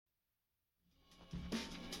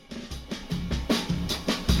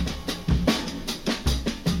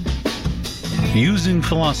Using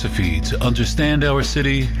philosophy to understand our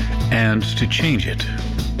city and to change it.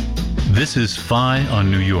 This is Phi on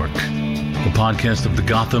New York, the podcast of the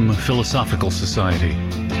Gotham Philosophical Society,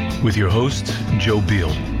 with your host, Joe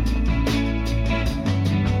Beal.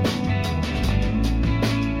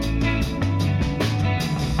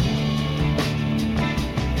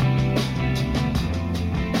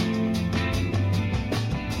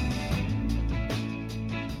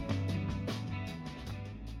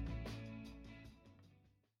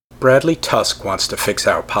 Bradley Tusk wants to fix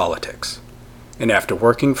our politics, and after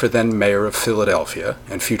working for then Mayor of Philadelphia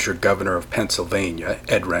and future Governor of Pennsylvania,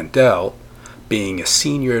 Ed Rendell, being a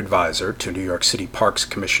senior advisor to New York City Parks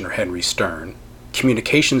Commissioner Henry Stern,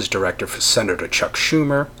 communications director for Senator Chuck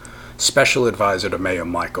Schumer, special advisor to Mayor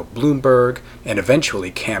Michael Bloomberg, and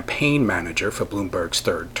eventually campaign manager for Bloomberg's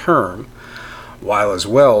third term, while as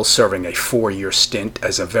well serving a 4-year stint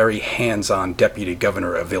as a very hands-on deputy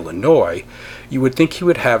governor of Illinois, you would think he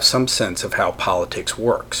would have some sense of how politics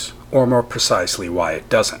works, or more precisely why it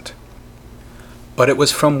doesn't. But it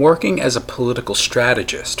was from working as a political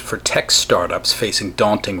strategist for tech startups facing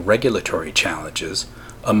daunting regulatory challenges,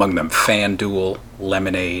 among them FanDuel,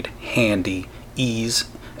 Lemonade, Handy, Ease,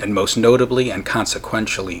 and most notably and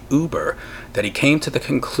consequentially Uber, that he came to the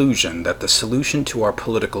conclusion that the solution to our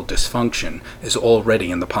political dysfunction is already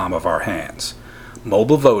in the palm of our hands.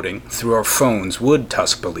 Mobile voting through our phones would,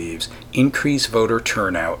 Tusk believes, increase voter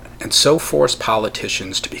turnout and so force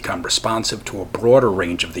politicians to become responsive to a broader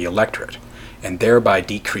range of the electorate, and thereby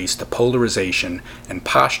decrease the polarization and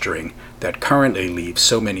posturing that currently leaves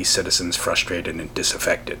so many citizens frustrated and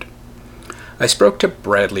disaffected. I spoke to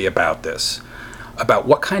Bradley about this, about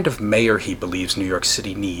what kind of mayor he believes New York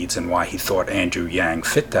City needs and why he thought Andrew Yang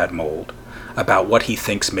fit that mold, about what he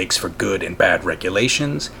thinks makes for good and bad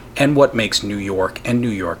regulations, and what makes New York and New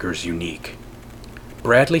Yorkers unique.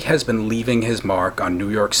 Bradley has been leaving his mark on New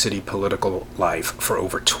York City political life for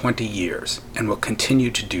over 20 years and will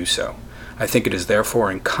continue to do so. I think it is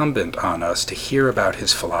therefore incumbent on us to hear about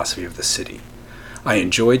his philosophy of the city. I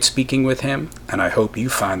enjoyed speaking with him, and I hope you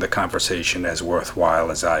find the conversation as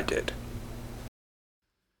worthwhile as I did.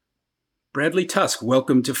 Bradley Tusk,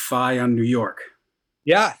 welcome to Phi on New York.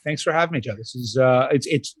 Yeah, thanks for having me, Joe. This is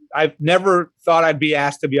it's. I've never thought I'd be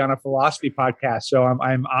asked to be on a philosophy podcast, so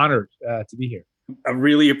I'm honored to be here. I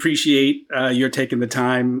really appreciate your taking the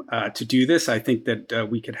time to do this. I think that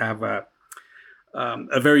we could have a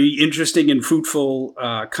very interesting and fruitful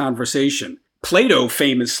conversation. Plato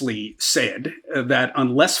famously said that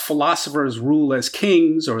unless philosophers rule as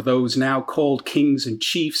kings, or those now called kings and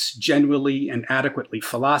chiefs generally and adequately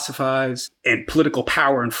philosophize, and political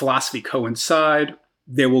power and philosophy coincide,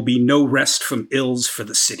 there will be no rest from ills for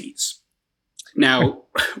the cities. Now,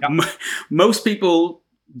 most people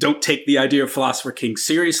don't take the idea of philosopher kings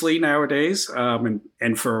seriously nowadays,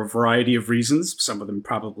 and for a variety of reasons, some of them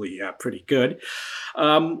probably pretty good.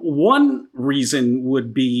 One reason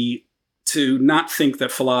would be to not think that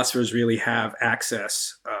philosophers really have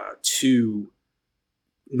access to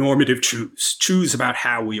normative truths about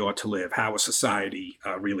how we ought to live, how a society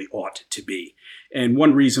really ought to be. And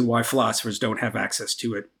one reason why philosophers don't have access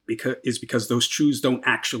to it is because those truths don't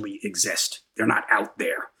actually exist. They're not out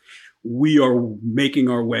there. We are making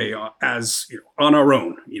our way on our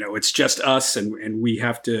own. It's just us, and we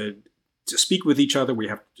have to speak with each other. We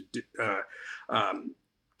have to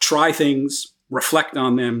try things, reflect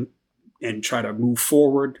on them, and try to move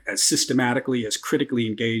forward as systematically, as critically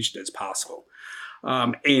engaged as possible.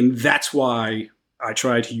 And that's why I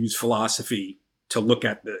try to use philosophy to look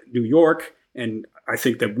at New York, and I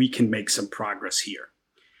think that we can make some progress here.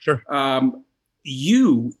 Sure.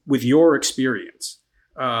 You, with your experience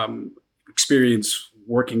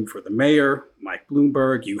working for the mayor, Mike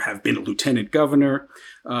Bloomberg, you have been a lieutenant governor,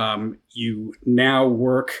 you now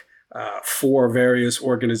work for various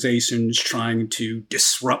organizations trying to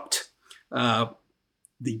disrupt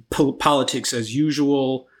the politics as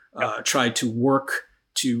usual, try to work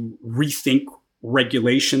to rethink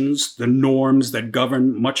regulations, the norms that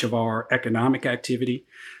govern much of our economic activity.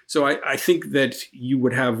 So I think that you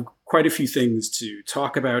would have quite a few things to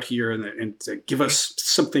talk about here and to give us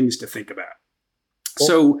some things to think about. Cool.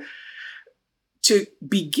 So to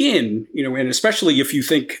begin, and especially if you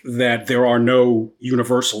think that there are no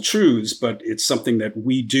universal truths, but it's something that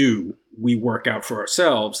we work out for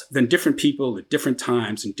ourselves, then different people at different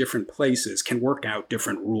times in different places can work out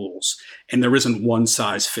different rules. And there isn't one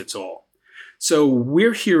size fits all. So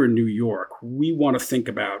we're here in New York. We want to think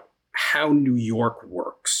about how New York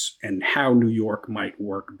works and how New York might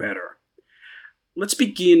work better. Let's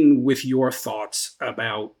begin with your thoughts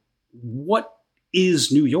about what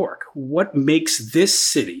is New York? What makes this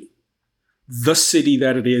city the city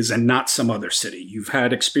that it is and not some other city. You've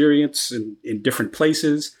had experience in different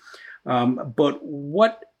places, but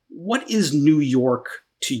what is New York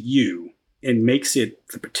to you and makes it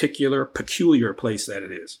the peculiar place that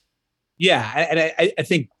it is? Yeah, and I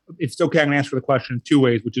think if it's okay, I'm going to answer the question in two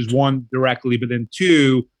ways, which is one, directly, but then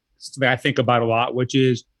two, something I think about a lot, which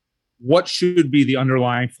is what should be the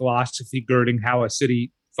underlying philosophy girding how a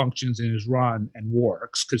city functions and is run and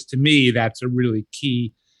works? Because to me, that's a really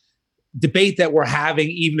key debate that we're having,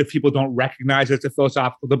 even if people don't recognize it's a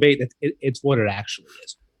philosophical debate, it's what it actually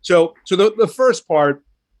is. So the first part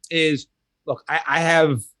is, look, I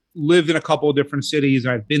have lived in a couple of different cities,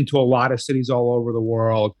 and I've been to a lot of cities all over the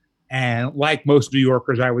world. And like most New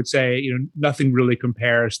Yorkers, I would say, nothing really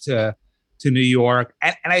compares to New York.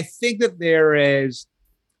 And I think that there is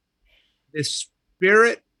this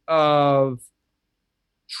spirit of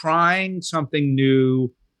trying something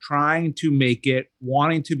new, trying to make it,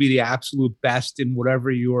 wanting to be the absolute best in whatever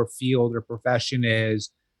your field or profession is,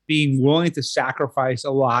 being willing to sacrifice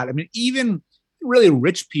a lot. I mean, even really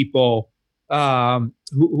rich people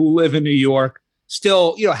who live in New York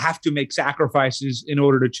still, have to make sacrifices in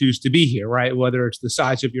order to choose to be here, right? Whether it's the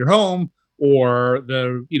size of your home or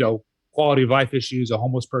the, quality of life issues, a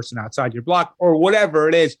homeless person outside your block, or whatever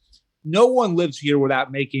it is. No one lives here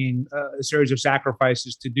without making a series of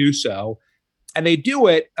sacrifices to do so. And they do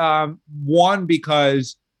it, one,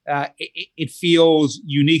 because it feels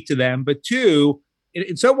unique to them, but two,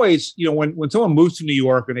 in some ways, when someone moves to New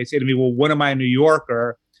York and they say to me, well, when am I a New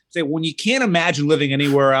Yorker? I say, when you can't imagine living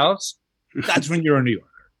anywhere else, that's when you're a New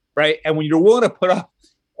Yorker, right? And when you're willing to put up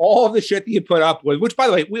all of the shit that you put up with, which, by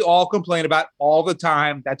the way, we all complain about all the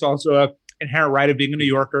time. That's also an inherent right of being a New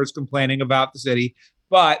Yorker, is complaining about the city.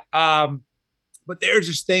 But there's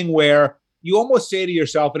this thing where you almost say to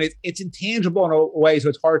yourself, and it's intangible in a way, so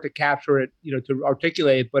it's hard to capture it, to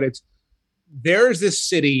articulate it, but there's this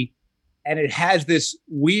city, and it has this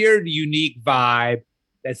weird, unique vibe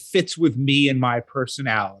that fits with me and my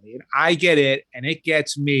personality. And I get it, and it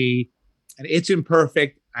gets me, and it's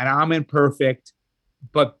imperfect, and I'm imperfect,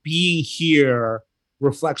 but being here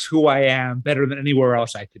reflects who I am better than anywhere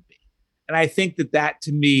else I could be. And I think that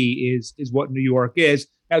to me is what New York is.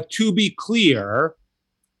 Now, to be clear,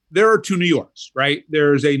 there are two New Yorks, right?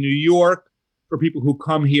 There's a New York for people who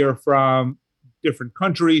come here from different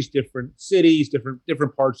countries, different cities,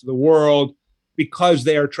 different parts of the world, because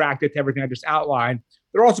they are attracted to everything I just outlined.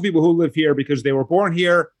 There are also people who live here because they were born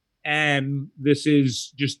here, and this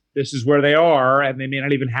is where they are, and they may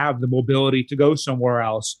not even have the mobility to go somewhere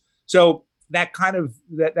else. So that kind of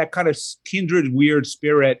kindred weird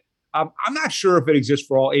spirit, I'm not sure if it exists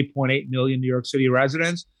for all 8.8 million New York City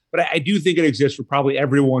residents, but I do think it exists for probably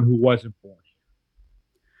everyone who wasn't born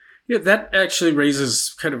here. Yeah, that actually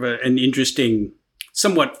raises kind of an interesting,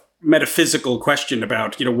 somewhat metaphysical question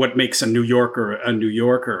about, what makes a New Yorker a New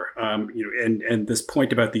Yorker, and this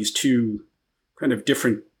point about these two kind of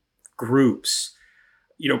different groups.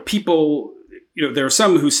 People, there are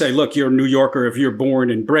some who say, look, you're a New Yorker if you're born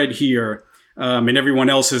and bred here, and everyone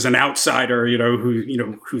else is an outsider,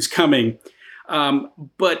 who's coming.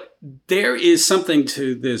 But there is something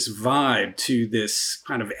to this vibe, to this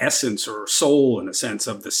kind of essence or soul, in a sense,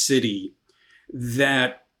 of the city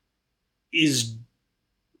that is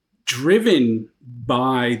driven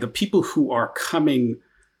by the people who are coming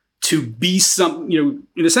to be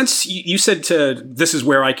in a sense, you said this is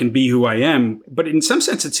where I can be who I am, but in some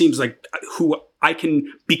sense, it seems like who I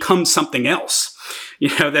can become something else,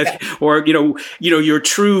 or you're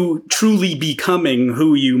truly becoming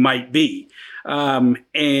who you might be.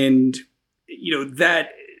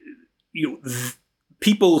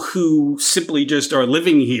 People who simply just are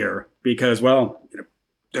living here because,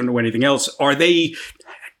 don't know anything else.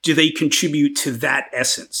 Do they contribute to that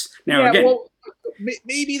essence? Now, again,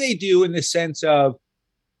 maybe they do, in the sense of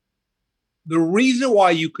the reason why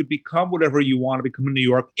you could become whatever you want to become in New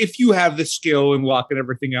York, if you have the skill and luck and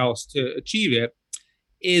everything else to achieve it,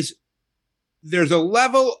 is there's a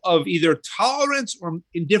level of either tolerance or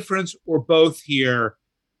indifference or both here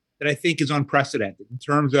that I think is unprecedented, in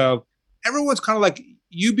terms of everyone's kind of like,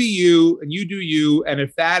 you be you and you do you. And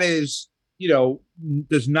if that is,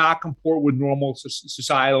 does not comport with normal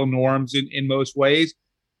societal norms in most ways,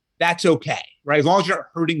 that's okay, right? As long as you're not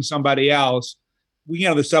hurting somebody else, we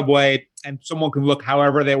get on the subway and someone can look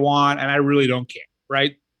however they want, and I really don't care,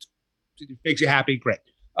 right? It makes you happy, great.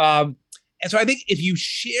 And so I think if you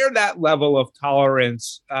share that level of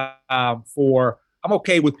tolerance for, I'm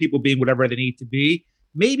okay with people being whatever they need to be,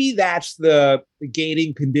 maybe that's the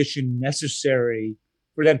gating condition necessary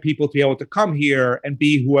for then people to be able to come here and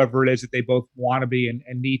be whoever it is that they both want to be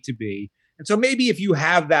and need to be. And so maybe if you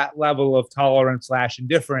have that level of tolerance /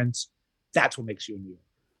 indifference, that's what makes you a New Yorker.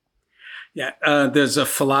 Yeah, there's a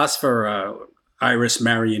philosopher, Iris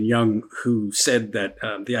Marion Young, who said that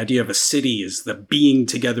the idea of a city is the being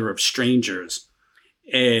together of strangers.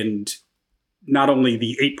 And not only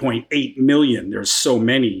the 8.8 million, there's so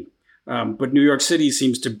many, but New York City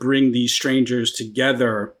seems to bring these strangers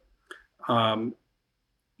together in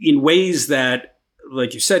ways that,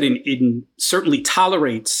 like you said, in certainly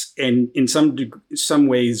tolerates and in some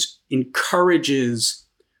ways encourages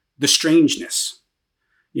the strangeness.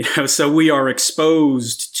 So we are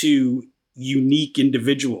exposed to unique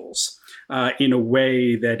individuals in a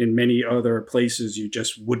way that in many other places you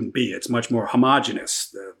just wouldn't be. It's much more homogenous,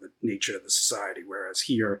 the nature of the society, whereas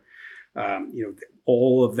here,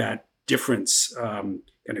 all of that difference kind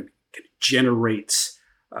of generates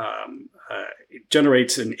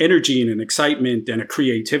an energy and an excitement and a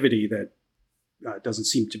creativity that doesn't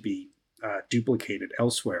seem to be duplicated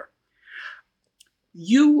elsewhere.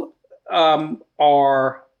 You I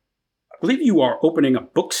believe you are opening a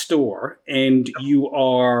bookstore, and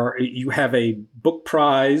you have a book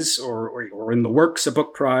prize or in the works a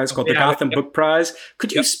book prize called the Gotham Book Prize.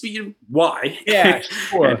 Could you speak why? Yeah,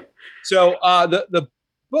 sure. So the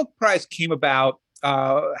book prize came about.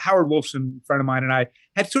 Howard Wolfson, a friend of mine, and I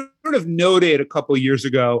had sort of noted a couple of years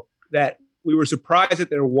ago that we were surprised that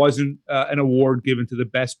there wasn't an award given to the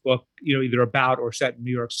best book, either about or set in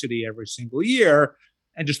New York City every single year.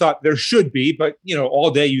 And just thought there should be, but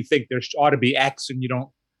all day you think there ought to be X, and you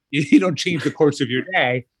don't change the course of your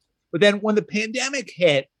day. But then when the pandemic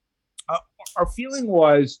hit, our feeling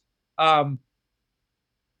was for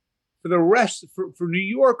New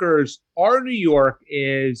Yorkers, our New York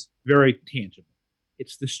is very tangible.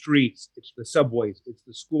 It's the streets, it's the subways, it's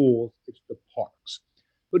the schools, it's the parks.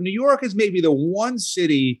 But New York is maybe the one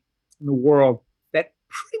city in the world that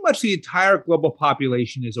pretty much the entire global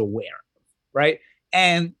population is aware of, right?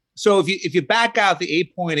 And so if you back out the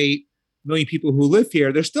 8.8 million people who live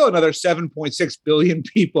here, there's still another 7.6 billion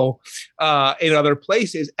people in other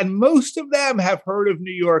places. And most of them have heard of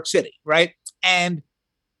New York City, right? And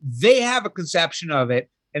they have a conception of it.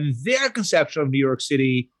 And their conception of New York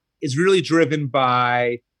City is really driven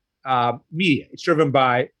by media. It's driven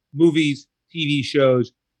by movies, TV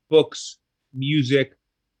shows, books, music,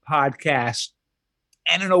 podcasts.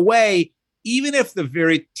 And in a way, even if the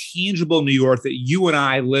very tangible New York that you and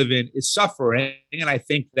I live in is suffering, and I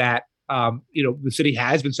think that, the city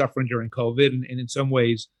has been suffering during COVID, and in some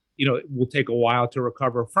ways, it will take a while to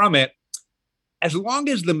recover from it. As long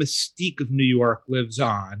as the mystique of New York lives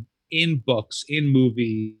on in books, in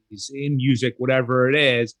movies, in music, whatever it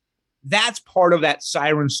is, that's part of that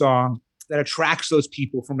siren song that attracts those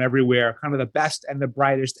people from everywhere, kind of the best and the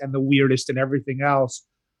brightest and the weirdest and everything else,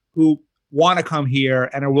 who want to come here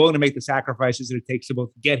and are willing to make the sacrifices that it takes to both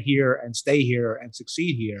get here and stay here and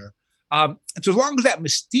succeed here. And so as long as that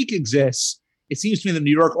mystique exists, it seems to me that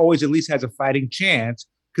New York always at least has a fighting chance,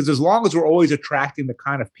 because as long as we're always attracting the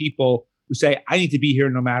kind of people who say, I need to be here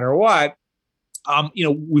no matter what,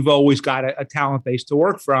 we've always got a talent base to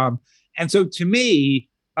work from. And so to me,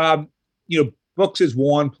 books is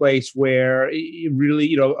one place where it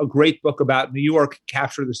really, a great book about New York can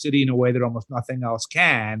capture the city in a way that almost nothing else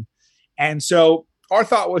can. And so our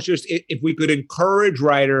thought was just if we could encourage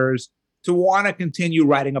writers to want to continue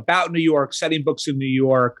writing about New York, setting books in New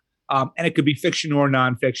York, and it could be fiction or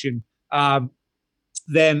nonfiction,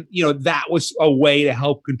 then, that was a way to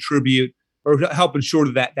help contribute or help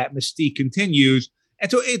ensure that mystique continues.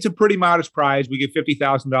 And so it's a pretty modest prize. We give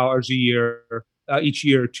 $50,000 a year, each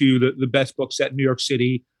year, to the best book set in New York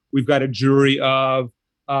City. We've got a jury of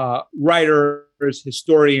writers,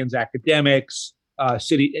 historians, academics,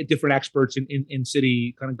 different experts in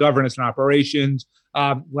city kind of governance and operations.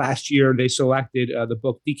 Last year, they selected the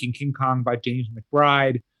book Deakin King Kong by James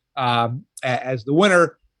McBride as the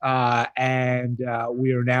winner. And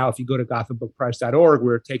we are now, if you go to GothamBookPrize.org,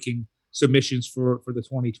 we're taking submissions for the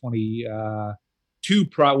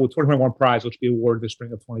 2021 prize, which will be awarded the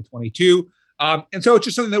spring of 2022. And so it's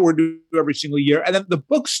just something that we're doing every single year. And then the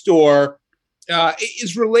bookstore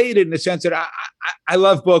is related in the sense that I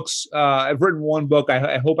love books. I've written one book.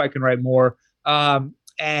 I hope I can write more.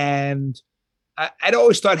 And I'd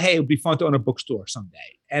always thought, hey, it would be fun to own a bookstore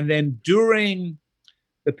someday. And then during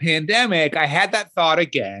the pandemic, I had that thought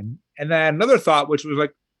again. And then another thought, which was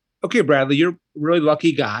like, okay, Bradley, you're a really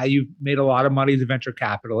lucky guy. You've made a lot of money as a venture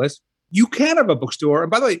capitalist. You can have a bookstore. And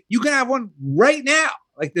by the way, you can have one right now.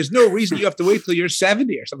 Like, there's no reason you have to wait till you're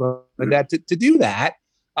 70 or something like that to do that.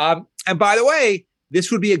 And by the way,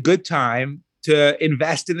 this would be a good time to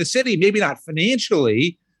invest in the city, maybe not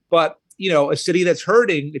financially, but a city that's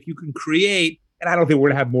hurting, if you can create, and I don't think we're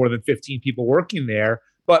going to have more than 15 people working there,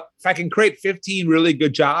 but if I can create 15 really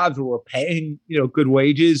good jobs where we're paying, good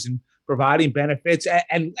wages and providing benefits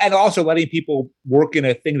and also letting people work in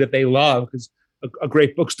a thing that they love, because a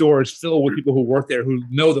great bookstore is filled with people who work there who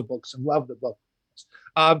know the books and love the books.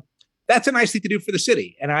 That's a nice thing to do for the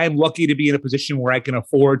city. And I am lucky to be in a position where I can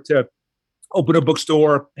afford to open a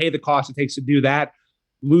bookstore, pay the cost it takes to do that,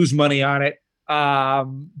 lose money on it,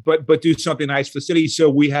 but do something nice for the city. So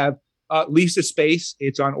we have leased a space.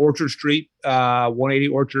 It's on Orchard Street, 180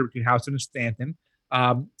 Orchard between Houston and Stanton.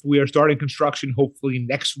 We are starting construction hopefully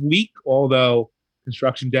next week, although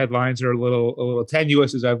construction deadlines are a little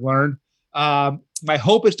tenuous, as I've learned. My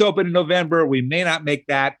hope is to open in November. We may not make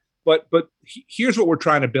that, but here's what we're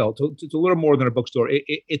trying to build. It's a little more than a bookstore.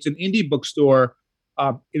 It's an indie bookstore.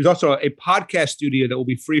 It is also a podcast studio that will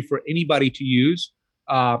be free for anybody to use.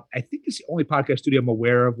 I think it's the only podcast studio I'm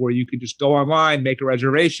aware of where you can just go online, make a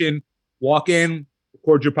reservation, walk in,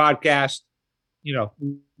 record your podcast. We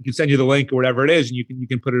can send you the link or whatever it is, and you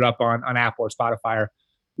can put it up on Apple or Spotify or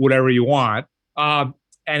whatever you want.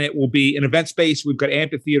 And it will be an event space. We've got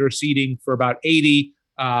amphitheater seating for about 80,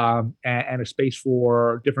 and a space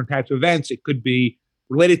for different types of events. It could be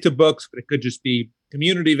related to books, but it could just be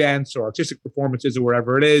community events or artistic performances or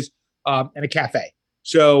wherever it is, and a cafe.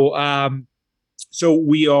 So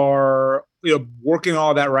we are working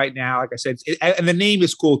all that right now. Like I said, and the name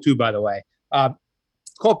is cool too, by the way.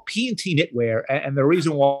 It's called P&T Knitwear, and the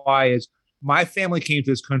reason why is my family came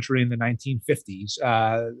to this country in the 1950s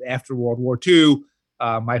after World War II.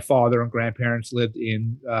 My father and grandparents lived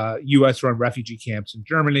in U.S.-run refugee camps in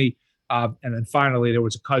Germany. And then finally, there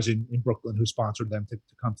was a cousin in Brooklyn who sponsored them to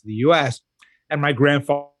come to the U.S. And my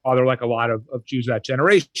grandfather, like a lot of Jews of that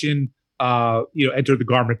generation, entered the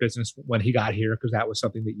garment business when he got here, because that was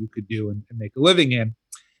something that you could do and make a living in.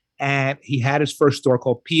 And he had his first store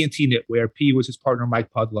called P&T Knitwear. P was his partner, Mike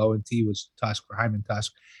Pudlow, and T was Tusk or Hyman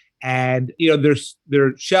Tusk. And,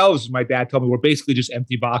 their shelves, my dad told me, were basically just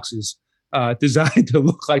empty boxes designed to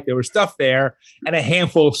look like there was stuff there, and a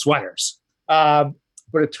handful of sweaters. But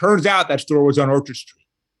it turns out that store was on Orchard Street.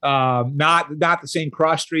 Not the same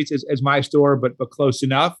cross streets as my store, but close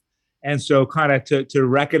enough. And so kind of to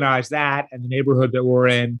recognize that and the neighborhood that we're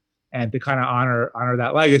in, and to kind of honor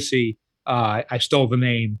that legacy, I stole the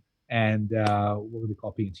name, and we're going to be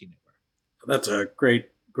called P&T Knitwear. That's a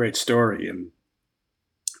great story, and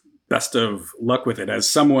best of luck with it. As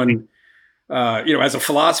someone, as a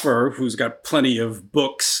philosopher who's got plenty of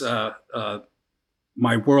books,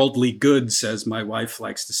 my worldly goods, as my wife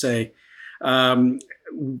likes to say,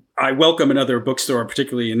 I welcome another bookstore,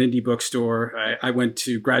 particularly an indie bookstore. I went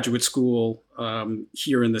to graduate school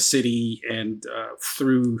here in the city, and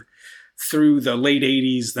through the late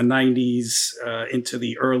 80s, the 90s, into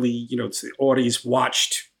the early, to the aughties,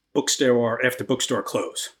 watched bookstore after bookstore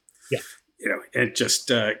close. Yeah. It just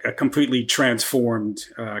a completely transformed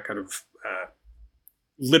kind of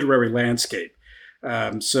literary landscape.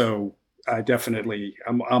 So I definitely,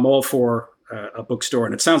 I'm all for a bookstore,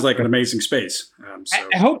 and it sounds like an amazing space.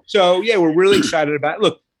 I hope so. Yeah, we're really excited about it.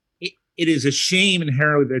 Look, it is a shame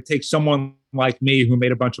inherently that it takes someone like me who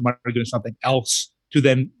made a bunch of money doing something else to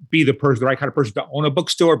then be the right kind of person to own a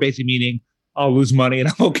bookstore, basically meaning I'll lose money and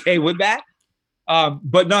I'm okay with that.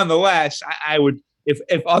 But nonetheless, I would,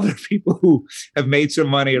 if other people who have made some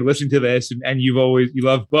money are listening to this and you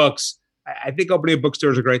love books, I think opening a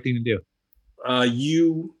bookstore is a great thing to do.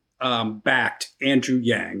 You backed Andrew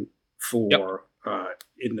Yang for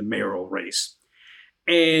in the mayoral race.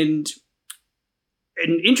 And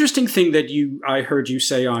an interesting thing that I heard you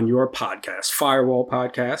say on your podcast, Firewall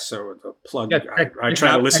Podcast, so the plug, I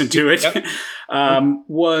try to listen to it,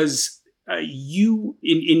 was you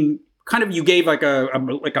in kind of, you gave like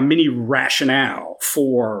a mini rationale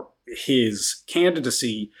for his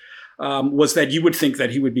candidacy, was that you would think that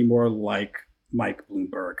he would be more like Mike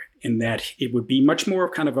Bloomberg, in that it would be much more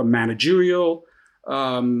of kind of a managerial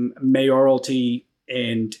mayoralty.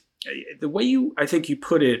 And the way I think you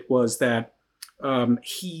put it was that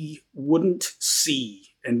he wouldn't see,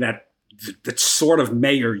 and that the sort of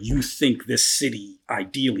mayor you think this city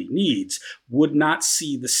ideally needs would not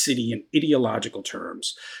see the city in ideological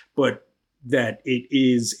terms, but that it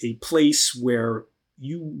is a place where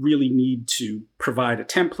you really need to provide a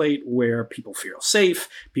template where people feel safe,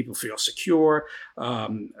 people feel secure,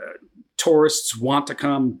 tourists want to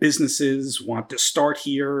come, businesses want to start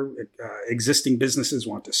here, existing businesses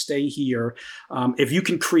want to stay here. If you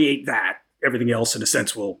can create that, everything else, in a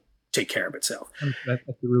sense, will take care of itself. That's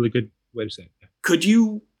a really good way to say it. Could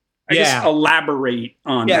you I guess elaborate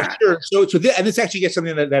on that. Yeah, sure. And this actually gets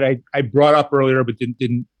something that I brought up earlier, but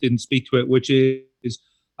didn't speak to it, which is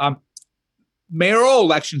mayoral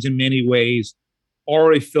elections in many ways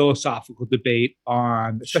are a philosophical debate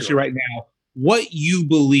on, especially right now, what you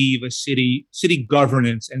believe a city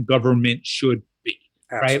governance and government should be.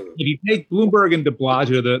 Absolutely. Right? If you take Bloomberg and de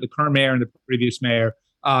Blasio, the current mayor and the previous mayor,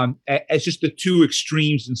 as just the two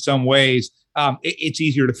extremes in some ways, it's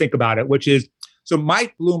easier to think about it, which is, so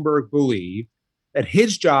Mike Bloomberg believed that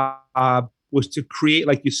his job was to create,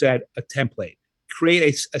 like you said, a template,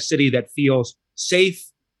 create a city that feels safe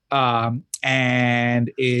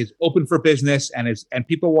and is open for business, and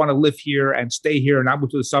people want to live here and stay here and not move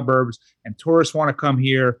to the suburbs, and tourists want to come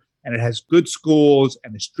here, and it has good schools,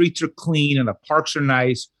 and the streets are clean, and the parks are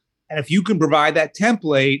nice. And if you can provide that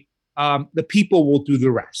template, the people will do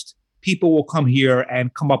the rest. People will come here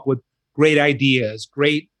and come up with great ideas,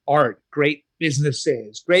 great art, great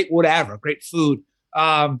businesses, great whatever, great food,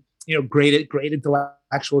 great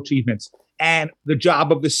intellectual achievements. And the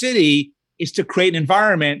job of the city is to create an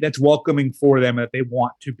environment that's welcoming for them, that they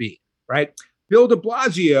want to be, right? Bill de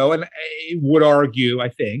Blasio, and I would argue, I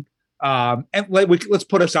think, and let's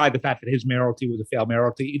put aside the fact that his mayoralty was a failed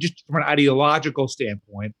mayoralty, just from an ideological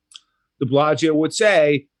standpoint, de Blasio would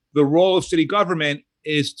say the role of city government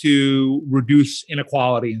is to reduce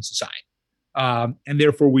inequality in society. And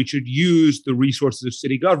therefore, we should use the resources of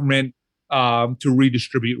city government to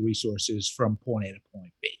redistribute resources from point A to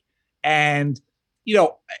point B. And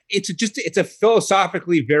it's a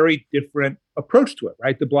philosophically very different approach to it,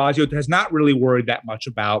 right? De Blasio has not really worried that much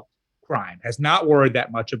about crime, has not worried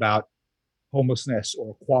that much about homelessness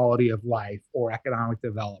or quality of life or economic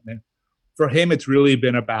development. For him, it's really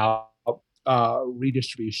been about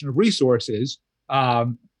redistribution of resources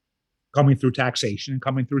coming through taxation and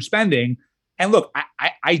coming through spending. And look,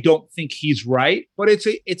 I don't think he's right, but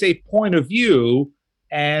it's a point of view.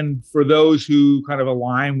 And for those who kind of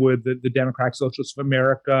align with the Democratic Socialists of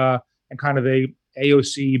America and kind of the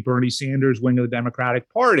AOC, Bernie Sanders wing of the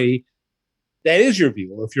Democratic Party, that is your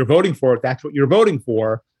view. Or if you're voting for it, that's what you're voting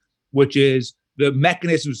for, which is the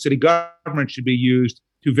mechanisms of city government should be used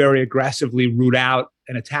to very aggressively root out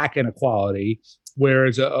and attack inequality.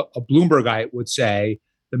 Whereas a Bloombergite would say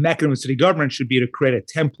the mechanism of city government should be to create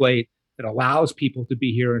a template that allows people to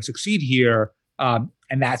be here and succeed here.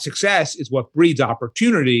 And that success is what breeds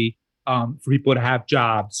opportunity for people to have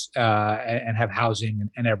jobs and have housing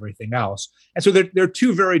and everything else. And so there are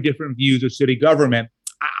two very different views of city government.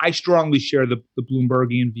 I strongly share the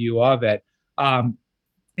Bloombergian view of it,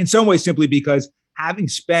 in some ways simply because having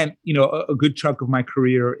spent a good chunk of my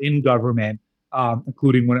career in government,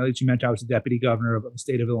 including when, as you mentioned, I was the deputy governor of the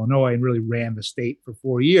state of Illinois and really ran the state for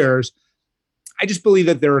 4 years, I just believe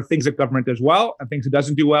that there are things that government does well and things it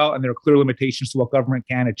doesn't do well, and there are clear limitations to what government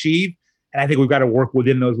can achieve. And I think we've got to work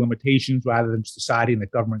within those limitations rather than just deciding that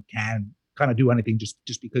government can kind of do anything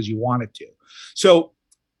just because you want it to. So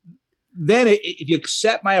then if you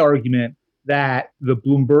accept my argument that the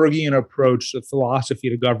Bloombergian approach, the philosophy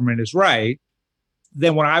to government is right,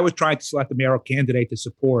 then when I was trying to select a mayoral candidate to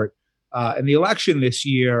support in the election this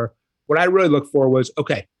year, what I really looked for was,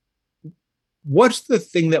 okay, what's the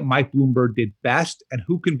thing that Mike Bloomberg did best and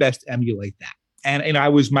who can best emulate that? And I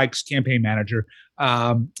was Mike's campaign manager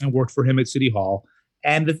and worked for him at City Hall.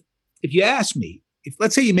 And if you ask me,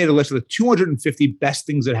 let's say you made a list of the 250 best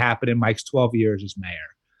things that happened in Mike's 12 years as mayor,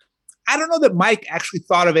 I don't know that Mike actually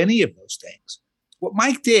thought of any of those things. What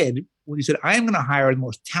Mike did was he said, I am going to hire the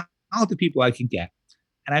most talented people I can get,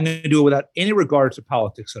 and I'm going to do it without any regard to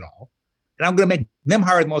politics at all. And I'm going to make them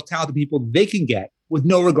hire the most talented people they can get with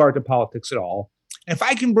no regard to politics at all. And if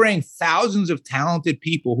I can bring thousands of talented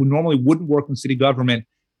people who normally wouldn't work in city government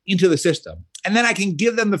into the system, and then I can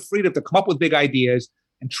give them the freedom to come up with big ideas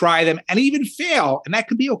and try them and even fail, and that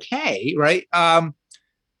could be okay, right?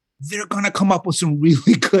 They're going to come up with some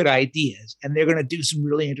really good ideas, and they're going to do some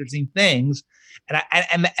really interesting things.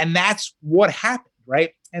 And that's what happened,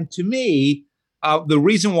 right? And to me, the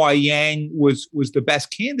reason why Yang was the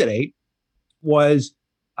best candidate was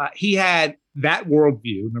he had that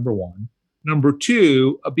worldview, number one. Number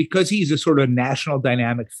two, because he's a sort of national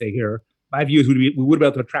dynamic figure, my view is we would be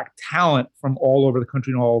able to attract talent from all over the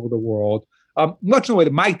country and all over the world, much in the way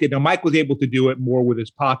that Mike did. Now, Mike was able to do it more with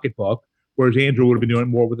his pocketbook, whereas Andrew would have been doing it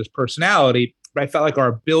more with his personality. But I felt like our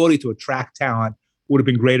ability to attract talent would have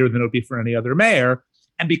been greater than it would be for any other mayor.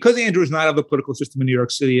 And because Andrew is not of the political system in New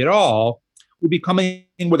York City at all, we'd be coming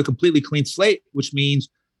in with a completely clean slate, which means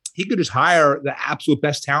he could just hire the absolute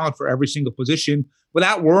best talent for every single position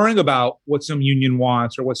without worrying about what some union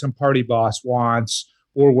wants or what some party boss wants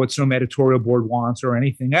or what some editorial board wants or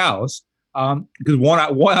anything else. Because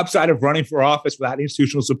one upside of running for office without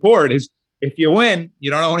institutional support is if you win, you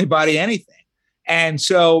don't owe anybody anything. And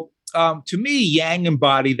so to me, Yang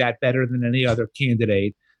embodied that better than any other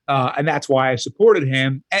candidate. And that's why I supported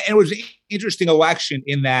him. And it was an interesting election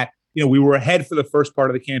in that, we were ahead for the first part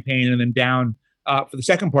of the campaign and then down for the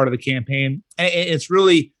second part of the campaign. And it's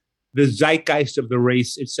really the zeitgeist of the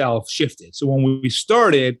race itself shifted. So when we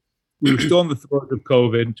started, we were still in the throes of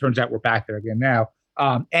COVID. Turns out we're back there again now.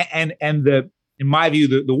 In my view,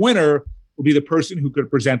 the winner will be the person who could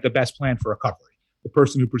present the best plan for recovery, the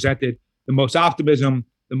person who presented the most optimism,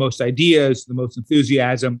 the most ideas, the most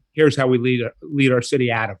enthusiasm. Here's how we lead our city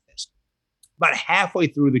out of this. About halfway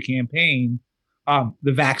through the campaign,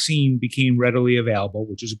 the vaccine became readily available,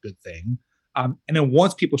 which is a good thing. And then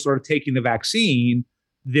once people started taking the vaccine,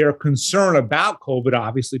 their concern about COVID,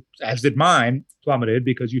 obviously, as did mine, plummeted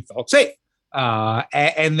because you felt safe.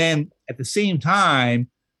 And then at the same time,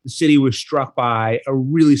 the city was struck by a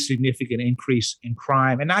really significant increase in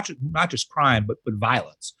crime, and not just crime, but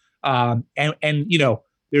violence.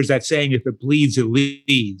 There's that saying, if it bleeds, it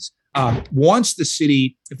leads. If the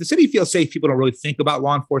city feels safe, people don't really think about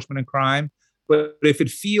law enforcement and crime. But if it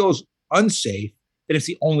feels unsafe, then it's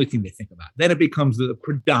the only thing they think about. Then it becomes the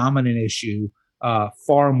predominant issue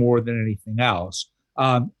far more than anything else.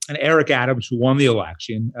 And Eric Adams, who won the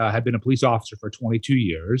election, had been a police officer for 22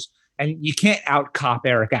 years. And you can't out-cop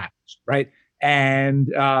Eric Adams, right? And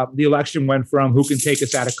the election went from who can take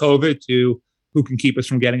us out of COVID to who can keep us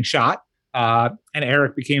from getting shot. And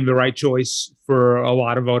Eric became the right choice for a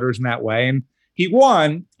lot of voters in that way. And he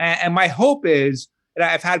won. And my hope is, and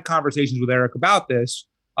I've had conversations with Eric about this,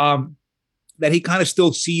 that he kind of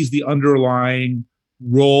still sees the underlying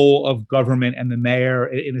role of government and the mayor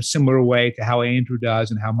in a similar way to how Andrew does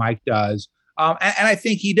and how Mike does. And I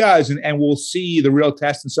think he does. And we'll see the real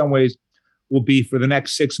test in some ways will be for the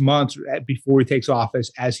next 6 months before he takes office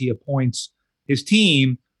as he appoints his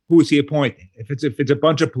team. Who is he appointing? If it's a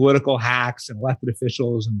bunch of political hacks and elected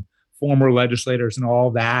officials and former legislators and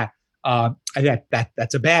all that,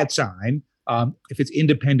 that's a bad sign. If it's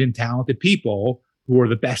independent, talented people who are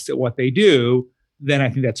the best at what they do, then I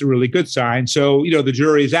think that's a really good sign. So, the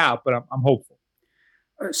jury is out, but I'm hopeful.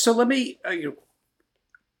 So let me,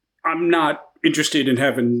 I'm not interested in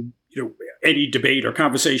having, any debate or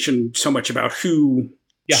conversation so much about who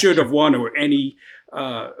should have won or any,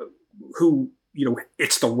 who,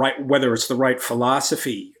 it's the right, whether it's the right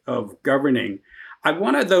philosophy of governing. I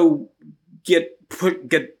want to, though, get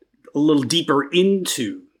a little deeper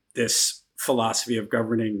into this philosophy of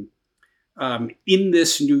governing in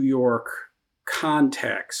this New York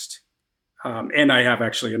context. And I have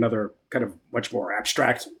actually another kind of much more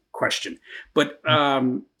abstract question. But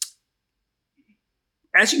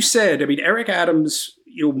as you said, Eric Adams,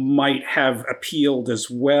 might have appealed as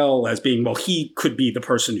well as being, he could be the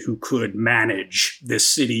person who could manage this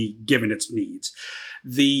city given its needs.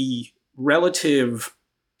 The relative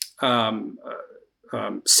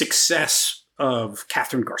success of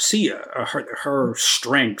Catherine Garcia, her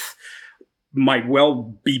strength might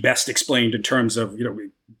well be best explained in terms of,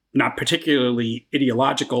 not particularly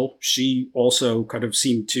ideological. She also kind of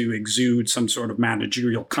seemed to exude some sort of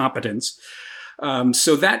managerial competence.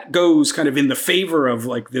 So that goes kind of in the favor of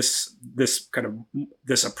like this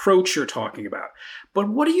approach you're talking about. But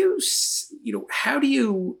what do you, how do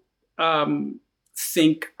you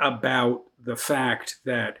think about the fact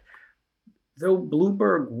that though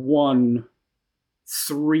Bloomberg won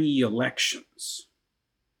 3 elections,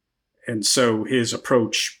 and so his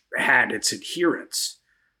approach had its adherents,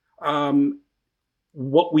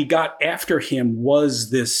 what we got after him was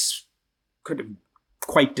this kind of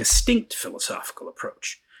quite distinct philosophical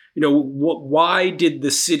approach. Why did the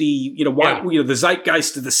city, the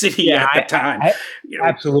zeitgeist of the city at the time?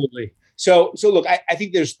 Absolutely. So look, I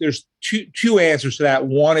think there's two answers to that.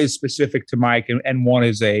 One is specific to Mike, and one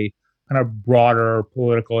is a kind of broader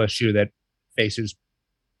political issue that faces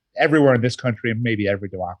everywhere in this country and maybe every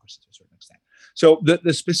democracy to a certain extent. So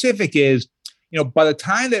the specific is, by the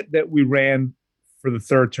time that we ran for the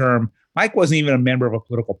third term, Mike wasn't even a member of a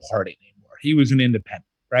political party anymore. He was an independent,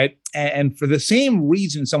 right? And for the same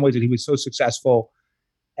reason, in some ways, that he was so successful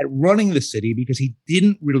at running the city, because he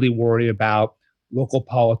didn't really worry about local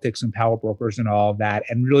politics and power brokers and all of that,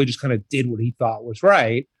 and really just kind of did what he thought was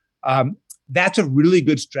right. That's a really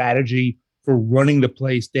good strategy for running the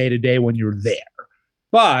place day to day when you're there.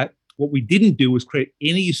 But what we didn't do was create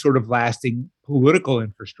any sort of lasting political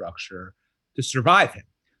infrastructure to survive him.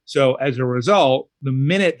 So as a result, the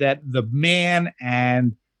minute that the man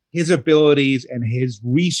and his abilities and his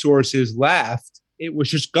resources left, it was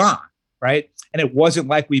just gone, right? And it wasn't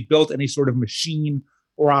like we built any sort of machine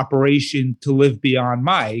or operation to live beyond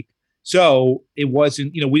Mike. So it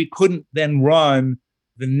wasn't, we couldn't then run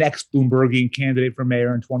the next Bloombergian candidate for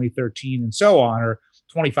mayor in 2013 and so on, or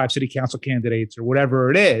 25 city council candidates or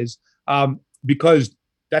whatever it is, because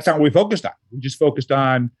that's not what we focused on. We just focused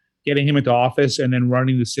on getting him into office and then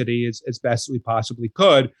running the city as best as we possibly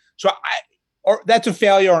could. So that's a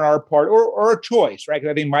failure on our part, or a choice, right?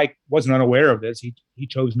 Because I think Mike wasn't unaware of this. He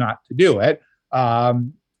chose not to do it.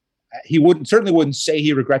 He certainly wouldn't say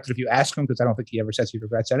he regrets it if you ask him, because I don't think he ever says he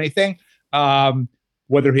regrets anything.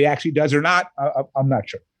 Whether he actually does or not, I'm not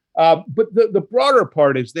sure. But the broader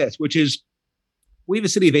part is this, which is we have a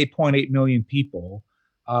city of 8.8 million people.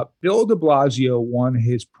 Bill de Blasio won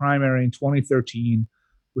his primary in 2013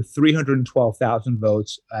 with 312,000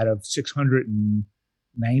 votes out of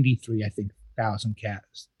 693, I think, thousand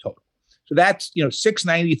cats total. So that's,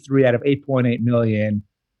 693 out of 8.8 million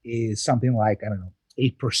is something like,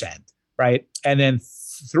 8%, right? And then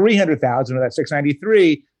 300,000 of that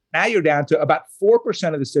 693, now you're down to about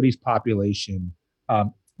 4% of the city's population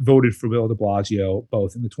voted for Bill de Blasio,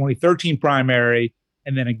 both in the 2013 primary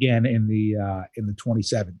and then again in the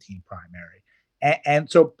 2017 primary. And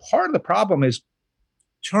so part of the problem is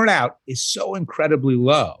turnout is so incredibly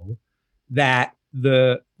low that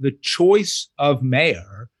the choice of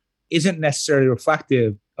mayor isn't necessarily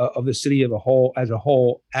reflective of the city as a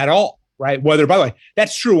whole at all, right? Whether, by the way,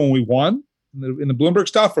 that's true when we won in the Bloomberg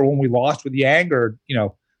stuff, or when we lost with Yang, or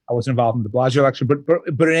I wasn't involved in the de Blasio election,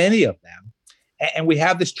 but in any of them. And we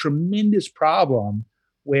have this tremendous problem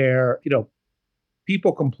where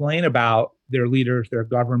people complain about their leaders, their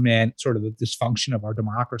government, sort of the dysfunction of our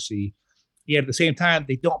democracy. Yet at the same time,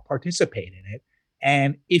 they don't participate in it.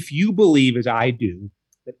 And if you believe, as I do,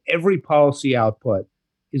 that every policy output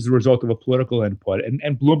is the result of a political input,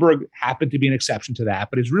 and Bloomberg happened to be an exception to that,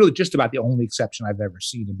 but it's really just about the only exception I've ever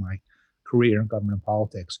seen in my career in government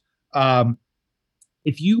politics.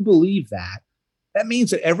 If you believe that, that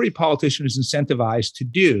means that every politician is incentivized to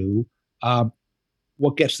do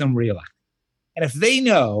what gets them reelected. And if they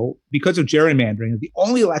know, because of gerrymandering, that the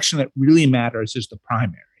only election that really matters is the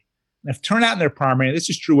primary, and if turnout in their primary, and this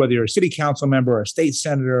is true whether you're a city council member or a state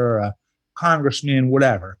senator or a congressman,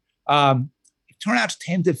 whatever, if turnout's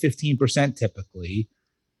 10 to 15% typically,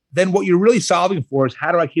 then what you're really solving for is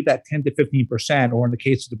how do I keep that 10 to 15%, or in the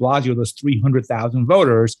case of de Blasio, those 300,000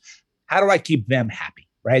 voters, how do I keep them happy,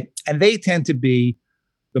 right? And they tend to be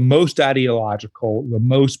the most ideological, the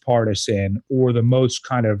most partisan, or the most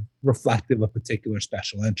kind of reflective of particular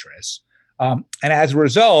special interests. And as a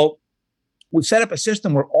result, we set up a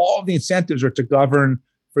system where all of the incentives are to govern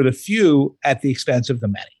for the few at the expense of the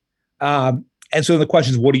many. And so the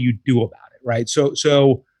question is, what do you do about it, right? So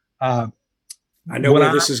I know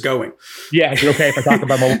where this is going. Yeah, is it okay if I talk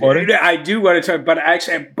about mobile voting? I do want to talk, but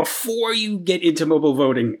actually, before you get into mobile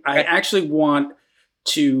voting, I actually want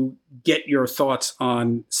to get your thoughts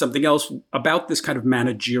on something else about this kind of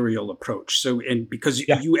managerial approach. So, and because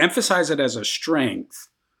you emphasize it as a strength,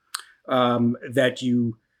 that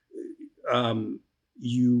you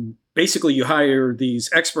basically you hire these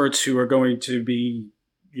experts who are going to be,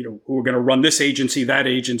 who are going to run this agency, that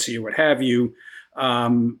agency, or what have you.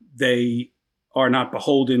 They are not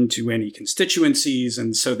beholden to any constituencies,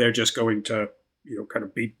 and so they're just going to,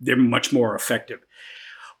 they're much more effective.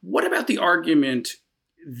 What about the argument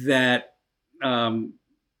that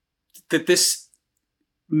that this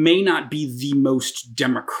may not be the most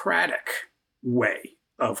democratic way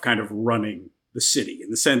of kind of running the city,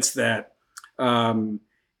 in the sense that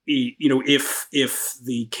if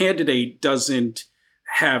the candidate doesn't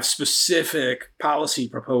have specific policy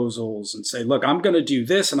proposals and say, look, I'm going to do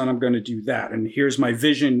this and then I'm going to do that, and here's my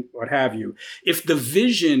vision, what have you. If the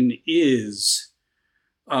vision is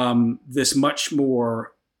this much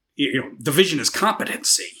more, the vision is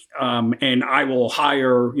competency, and I will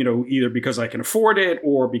hire, either because I can afford it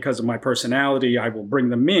or because of my personality, I will bring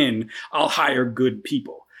them in. I'll hire good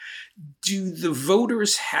people. Do the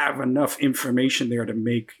voters have enough information there to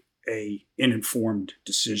make an informed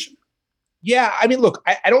decision? Yeah, I mean, look,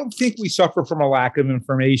 I don't think we suffer from a lack of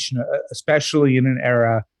information, especially in an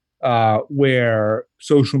era where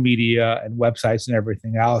social media and websites and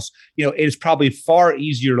everything else, it is probably far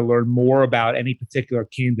easier to learn more about any particular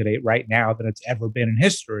candidate right now than it's ever been in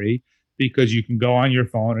history, because you can go on your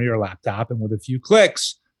phone or your laptop and with a few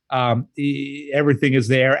clicks, everything is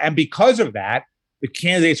there. And because of that, the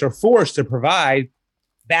candidates are forced to provide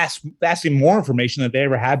vastly more information than they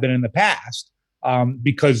ever have been in the past,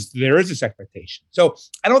 because there is this expectation. So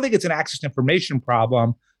I don't think it's an access to information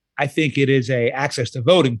problem. I think it is a access to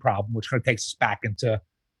voting problem, which kind of takes us back into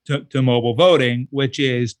to mobile voting, which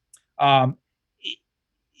is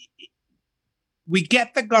we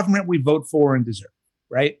get the government we vote for and deserve,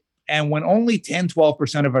 right? And when only 10,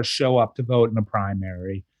 12% of us show up to vote in a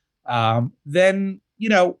primary, then,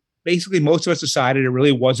 basically most of us decided it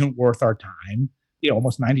really wasn't worth our time.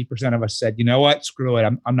 Almost 90% of us said, you know what, screw it.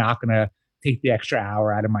 I'm not going to take the extra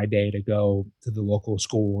hour out of my day to go to the local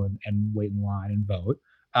school and wait in line and vote.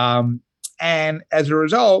 And as a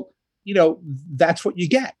result, that's what you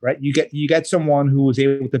get, right? You get someone who was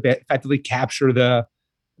able to effectively capture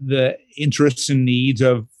the interests and needs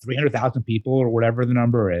of 300,000 people or whatever the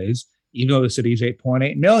number is, even though the city is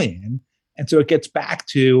 8.8 million. And so it gets back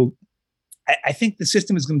to, I think the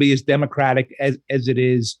system is going to be as democratic as it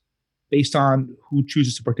is based on who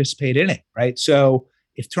chooses to participate in it, right? So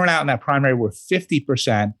if turnout in that primary were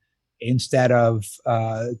 50% instead of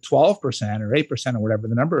 12% or 8% or whatever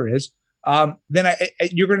the number is, then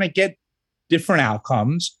you're going to get different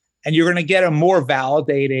outcomes, and you're going to get a more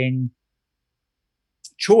validating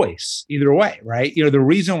choice either way, right? The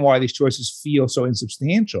reason why these choices feel so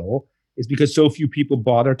insubstantial is because so few people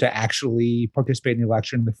bother to actually participate in the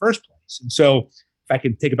election in the first place. And so if I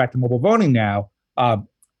can take it back to mobile voting now,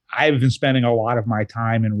 I've been spending a lot of my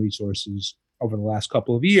time and resources over the last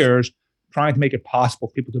couple of years trying to make it possible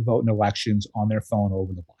for people to vote in elections on their phone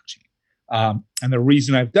over the blockchain. And the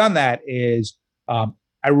reason I've done that is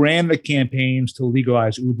I ran the campaigns to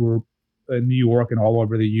legalize Uber in New York and all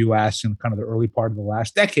over the US in kind of the early part of the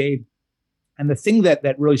last decade. And the thing that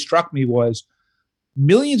really struck me was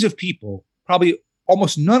millions of people, probably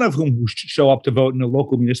almost none of whom show up to vote in a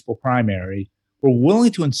local municipal primary, were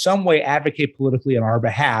willing to in some way advocate politically on our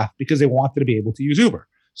behalf because they wanted to be able to use Uber.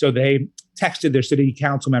 So they texted their city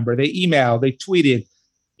council member, they emailed, they tweeted,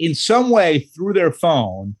 in some way through their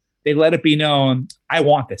phone, they let it be known, I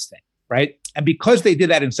want this thing, right? And because they did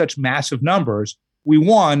that in such massive numbers, we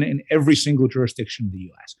won in every single jurisdiction in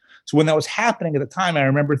the US. So when that was happening at the time, I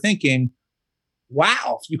remember thinking,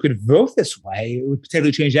 wow, if you could vote this way, it would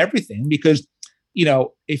potentially change everything because,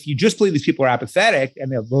 if you just believe these people are apathetic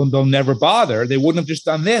and they'll never bother, they wouldn't have just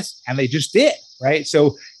done this, and they just did, right? So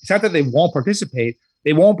it's not that they won't participate.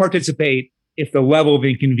 They won't participate if the level of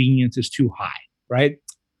inconvenience is too high, right?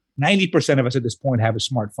 90% of us at this point have a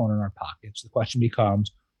smartphone in our pockets. The question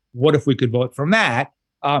becomes, what if we could vote from that?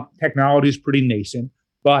 Technology is pretty nascent,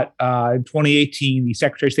 but in 2018, the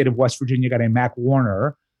Secretary of State of West Virginia, a guy named Mac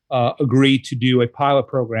Warner, agreed to do a pilot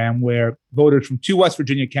program where voters from 2 West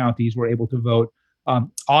Virginia counties were able to vote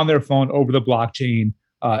on their phone over the blockchain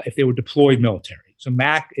if they were deployed military. So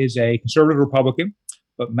Mac is a conservative Republican,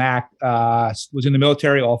 but Mac was in the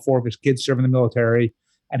military. All 4 of his kids serve in the military.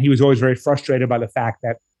 And he was always very frustrated by the fact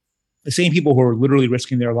that the same people who are literally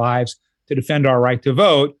risking their lives to defend our right to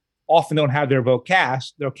vote often don't have their vote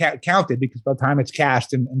cast. They're counted because by the time it's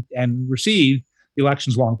cast and received, the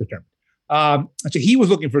election's long determined. And so he was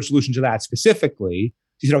looking for a solution to that specifically.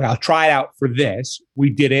 He said, okay, I'll try it out for this.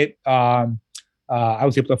 We did it. I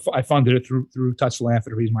was able to, I funded it through Touch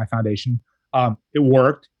Philanthropy, my foundation. It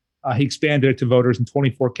worked. He expanded it to voters in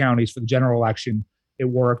 24 counties for the general election. It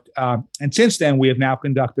worked. And since then, we have now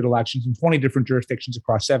conducted elections in 20 different jurisdictions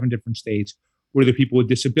across 7 different states, where the people with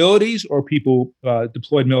disabilities or people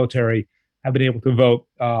deployed military have been able to vote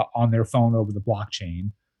on their phone over the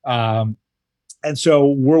blockchain. And so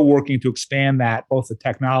we're working to expand that, both the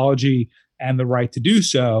technology and the right to do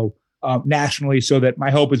so nationally, so that my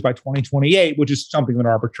hope is by 2028, which is something of an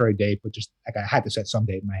arbitrary date, but just like I had to set some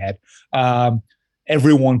date in my head,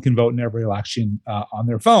 everyone can vote in every election on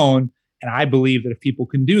their phone. And I believe that if people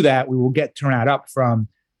can do that, we will get turnout up from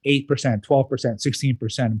 8%, 12%,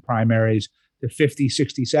 16% in primaries to 50,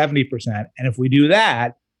 60, 70%. And if we do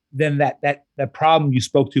that, then that problem you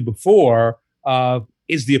spoke to before of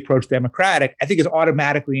is the approach democratic, I think is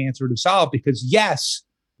automatically answered and solved because yes,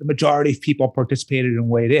 the majority of people participated and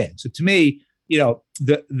weighed in. So to me,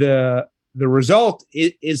 the result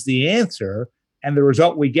is the answer, and the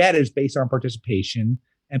result we get is based on participation,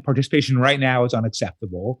 and participation right now is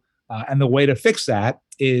unacceptable. And the way to fix that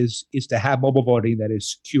is to have mobile voting that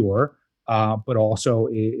is secure, but also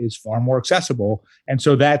is far more accessible. And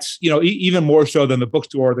so that's, even more so than the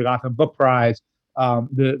bookstore, the Gotham Book Prize,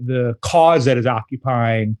 the cause that is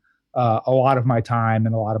occupying a lot of my time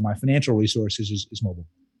and a lot of my financial resources is mobile.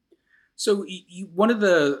 So one of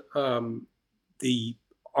the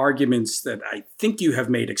arguments that I think you have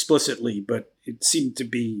made explicitly, but it seemed to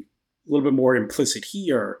be a little bit more implicit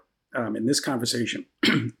here in this conversation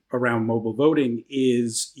around mobile voting,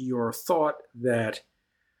 is your thought that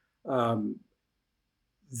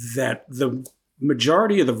that the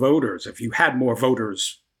majority of the voters, if you had more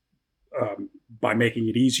voters by making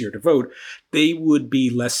it easier to vote, they would be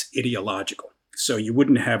less ideological. So you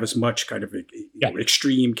wouldn't have as much kind of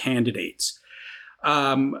extreme candidates.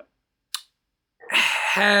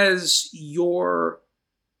 Has your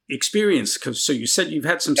experience, so you said you've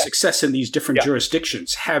had some success in these different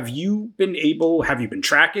jurisdictions. Have you been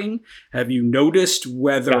tracking? Have you noticed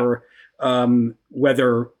whether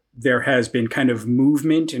there has been kind of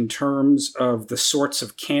movement in terms of the sorts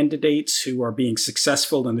of candidates who are being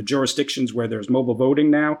successful in the jurisdictions where there's mobile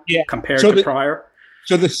voting now compared to prior?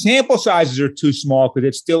 So the sample sizes are too small because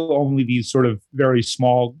it's still only these sort of very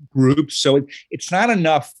small groups. So it's not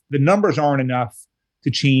enough. The numbers aren't enough to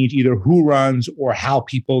change either who runs or how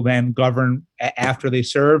people then govern after they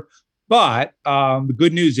serve. But the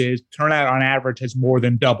good news is turnout on average has more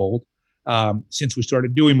than doubled since we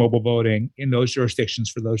started doing mobile voting in those jurisdictions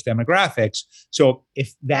for those demographics. So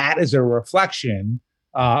if that is a reflection,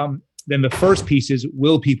 then the first piece is,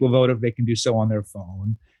 will people vote if they can do so on their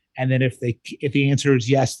phone? And then if the answer is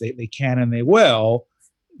yes, they can and they will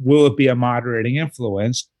it be a moderating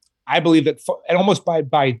influence? I believe that, and almost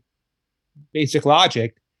by basic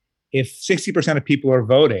logic, if 60% of people are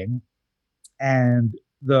voting and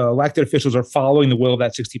the elected officials are following the will of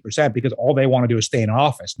that 60% because all they want to do is stay in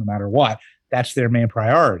office no matter what, that's their main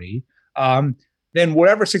priority, then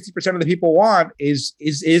whatever 60% of the people want is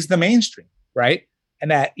the mainstream, right?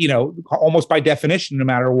 And that, almost by definition, no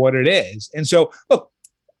matter what it is. And so, look,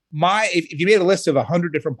 if you made a list of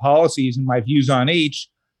 100 different policies and my views on each,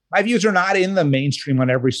 my views are not in the mainstream on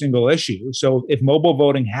every single issue. So if mobile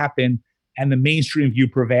voting happened and the mainstream view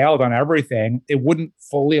prevailed on everything, it wouldn't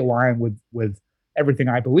fully align with everything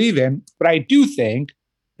I believe in. But I do think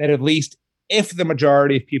that at least if the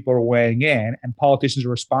majority of people are weighing in and politicians are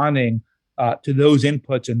responding to those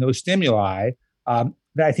inputs and those stimuli, then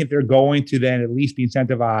I think they're going to then at least be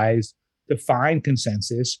incentivized to find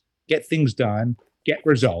consensus, get things done, get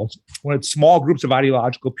results. When it's small groups of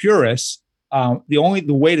ideological purists, the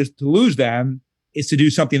way to lose them is to do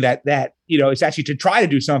something that it's actually to try to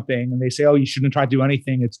do something, and they say, oh, you shouldn't try to do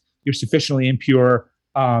anything. You're sufficiently impure.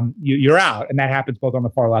 You're out, and that happens both on the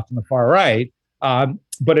far left and the far right.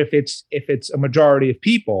 But if it's a majority of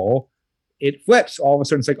people, it flips. All of a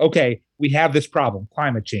sudden, it's like, okay, we have this problem: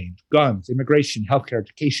 climate change, guns, immigration, healthcare,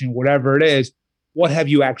 education, whatever it is. What have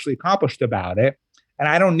you actually accomplished about it? And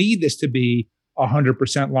I don't need this to be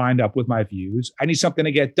 100% lined up with my views. I need something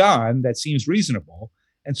to get done that seems reasonable.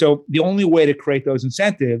 And so the only way to create those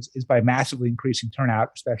incentives is by massively increasing turnout,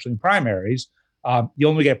 especially in primaries. The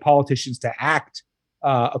only way to get politicians to act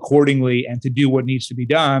accordingly and to do what needs to be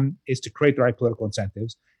done is to create the right political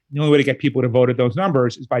incentives. And the only way to get people to vote at those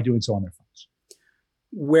numbers is by doing so on their phones.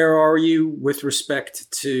 Where are you with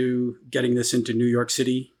respect to getting this into New York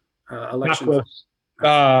City elections?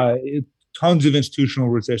 Tons of institutional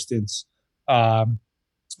resistance.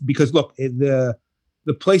 Because look, the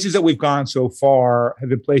places that we've gone so far have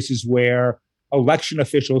been places where election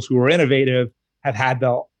officials who are innovative have had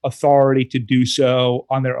the authority to do so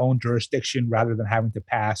on their own jurisdiction rather than having to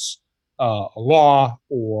pass a law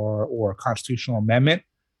or a constitutional amendment.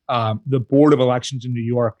 The Board of Elections in New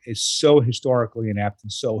York is so historically inept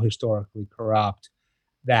and so historically corrupt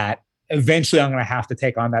that eventually I'm going to have to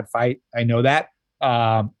take on that fight. I know that.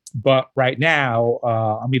 But right now,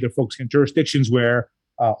 I'm either focusing on jurisdictions where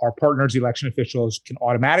our partners, election officials, can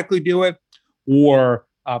automatically do it, or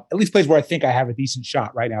at least places where I think I have a decent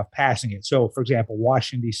shot right now of passing it. So, for example,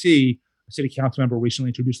 Washington, D.C., a city council member recently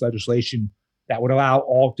introduced legislation that would allow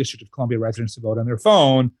all District of Columbia residents to vote on their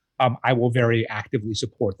phone. I will very actively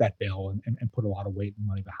support that bill and put a lot of weight and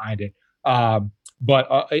money behind it.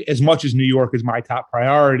 But as much as New York is my top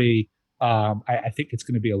priority, I think it's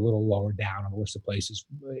going to be a little lower down on the list of places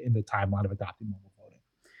in the timeline of adopting mobile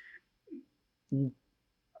voting.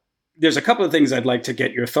 There's a couple of things I'd like to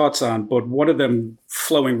get your thoughts on, but one of them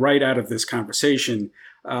flowing right out of this conversation,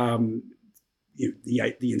 the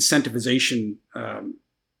incentivization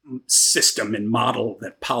system and model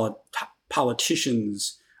that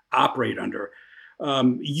politicians operate under.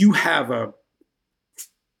 You have a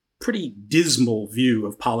pretty dismal view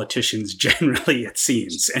of politicians generally, it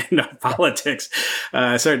seems, and of politics.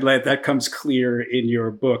 Certainly that comes clear in your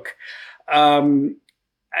book. I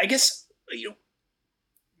guess,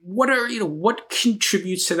 what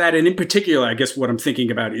contributes to that? And in particular, I guess what I'm thinking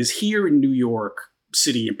about is here in New York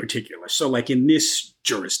City in particular. So like in this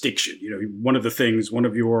jurisdiction, one of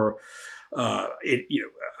your, in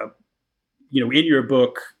your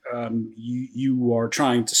book, you are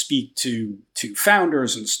trying to speak to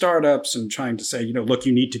founders and startups and trying to say, look,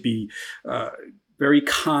 you need to be very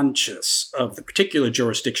conscious of the particular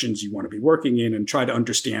jurisdictions you want to be working in and try to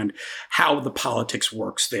understand how the politics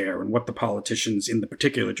works there and what the politicians in the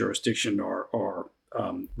particular jurisdiction are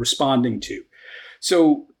responding to.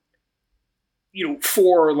 So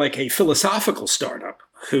for like a philosophical startup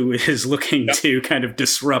who is looking to kind of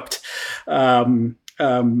disrupt the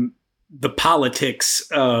politics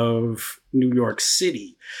of New York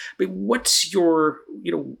City. But what's your,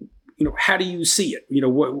 how do you see it?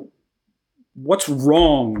 What's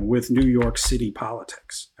wrong with New York City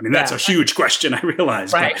politics? I mean, that's a huge question, I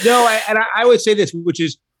realize. Right. No, I would say this, which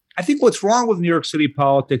is, I think what's wrong with New York City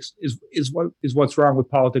politics is what's wrong with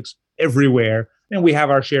politics everywhere. And we have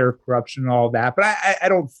our share of corruption and all of that. But I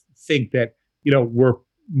don't think that, we're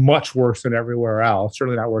much worse than everywhere else.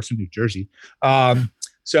 Certainly not worse than New Jersey. But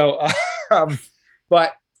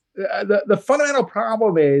the fundamental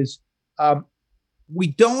problem is we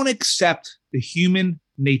don't accept the human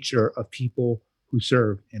nature of people who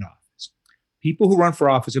serve in office. People who run for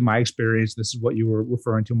office, in my experience, this is what you were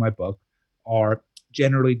referring to in my book, are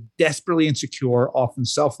generally desperately insecure, often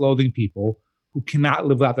self-loathing people who cannot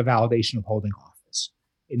live without the validation of holding office.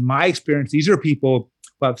 In my experience, these are people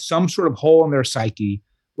who have some sort of hole in their psyche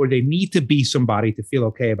where they need to be somebody to feel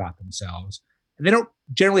okay about themselves. And they don't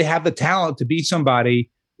generally have the talent to be somebody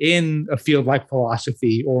in a field like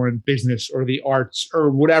philosophy or in business or the arts or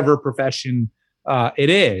whatever profession it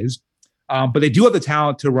is. But they do have the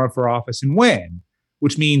talent to run for office and win,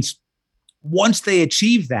 which means once they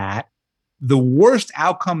achieve that, the worst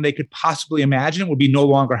outcome they could possibly imagine would be no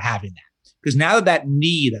longer having that. Because now that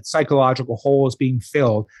need, that psychological hole is being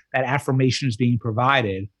filled, that affirmation is being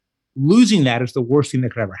provided, losing that is the worst thing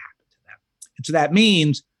that could ever happen to them. And so that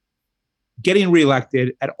means getting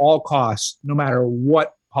reelected at all costs, no matter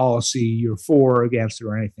what policy you're for or against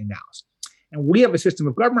or anything else. And we have a system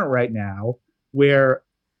of government right now where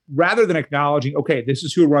rather than acknowledging, okay, this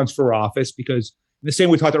is who runs for office, because in the same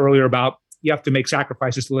way we talked earlier about you have to make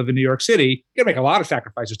sacrifices to live in New York City, you got to make a lot of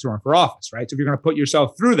sacrifices to run for office, right? So if you're going to put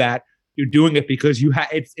yourself through that, you're doing it because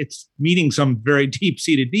it's meeting some very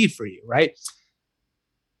deep-seated need for you, right?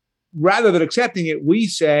 Rather than accepting it, we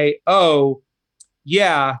say, oh,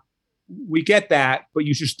 yeah, we get that, but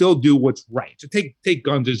you should still do what's right. So take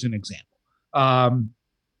guns as an example.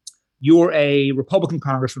 You're a Republican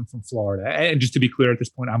congressman from Florida. And just to be clear, at this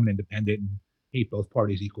point, I'm an independent and hate both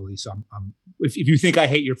parties equally. So if you think I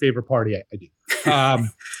hate your favorite party, I do.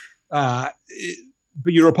 But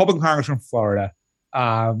you're a Republican congressman from Florida.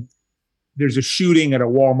 There's a shooting at a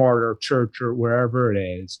Walmart or church or wherever it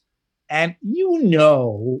is. And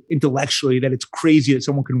intellectually that it's crazy that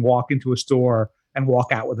someone can walk into a store and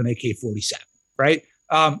walk out with an AK-47, right?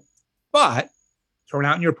 But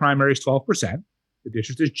turnout in your primary is 12%. The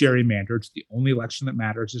district is gerrymandered. It's the only election that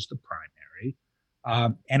matters is the primary.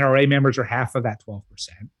 NRA members are half of that 12%.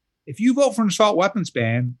 If you vote for an assault weapons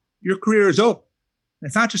ban, your career is over. And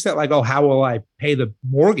it's not just that like, oh, how will I pay the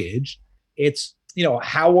mortgage? It's,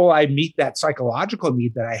 how will I meet that psychological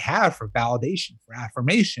need that I have for validation, for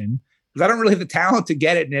affirmation? Because I don't really have the talent to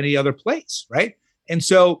get it in any other place, right? And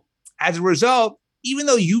so as a result, even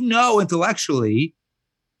though intellectually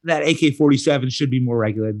that AK-47 should be more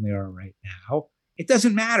regulated than they are right now, it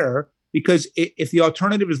doesn't matter because if the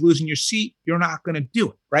alternative is losing your seat, you're not going to do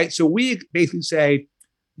it, right? So we basically say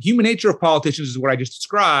the human nature of politicians is what I just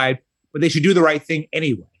described, but they should do the right thing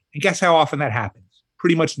anyway. And guess how often that happens?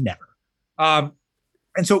 Pretty much never.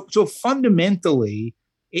 And so fundamentally,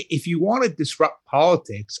 if you want to disrupt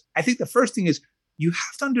politics, I think the first thing is you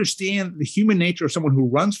have to understand the human nature of someone who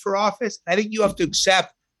runs for office. I think you have to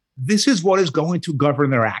accept this is what is going to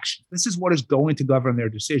govern their actions. This is what is going to govern their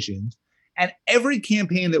decisions. And every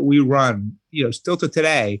campaign that we run, still to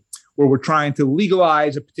today, where we're trying to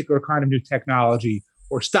legalize a particular kind of new technology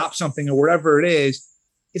or stop something or whatever it is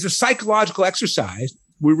a psychological exercise.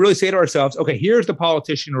 We really say to ourselves, okay, here's the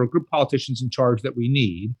politician or a group of politicians in charge that we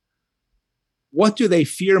need. What do they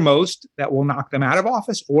fear most that will knock them out of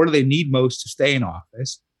office, or do they need most to stay in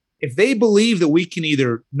office? If they believe that we can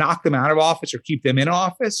either knock them out of office or keep them in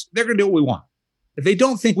office, they're going to do what we want. If they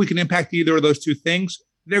don't think we can impact either of those two things,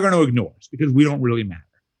 they're going to ignore us because we don't really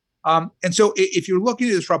matter. And so if you're looking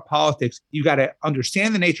to disrupt politics, you got to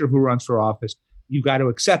understand the nature of who runs for office. You've got to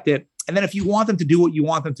accept it. And then if you want them to do what you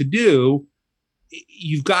want them to do,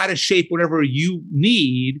 you've got to shape whatever you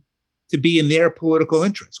need to be in their political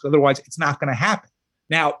interest. Otherwise, it's not going to happen.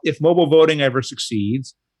 Now, if mobile voting ever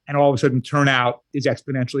succeeds and all of a sudden turnout is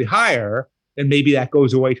exponentially higher, then maybe that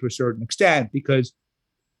goes away to a certain extent because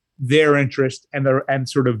their interest and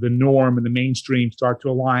sort of the norm and the mainstream start to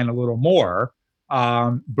align a little more.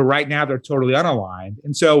 But right now, they're totally unaligned.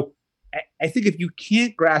 And so I think if you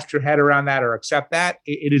can't grasp your head around that or accept that,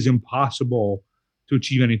 it is impossible to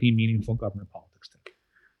achieve anything meaningful in government politics.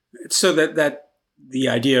 So that the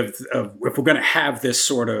idea of if we're going to have this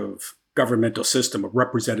sort of governmental system of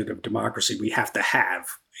representative democracy, we have to have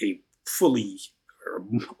a fully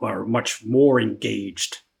or much more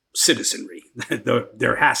engaged citizenry.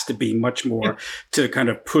 There has to be much more to kind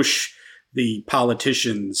of push the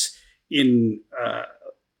politicians in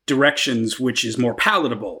directions which is more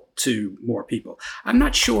palatable to more people. I'm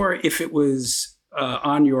not sure if it was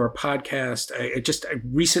on your podcast. I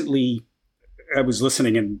recently was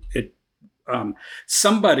listening, and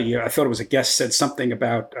somebody, I thought it was a guest, said something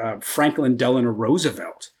about Franklin Delano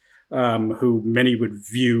Roosevelt, who many would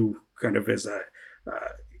view kind of as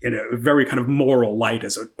in a very kind of moral light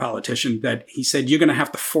as a politician, that he said, "You're going to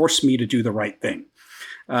have to force me to do the right thing.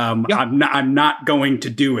 I'm not going to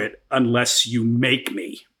do it unless you make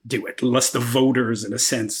me do it, unless the voters, in a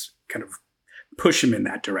sense, kind of push him in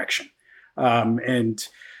that direction." And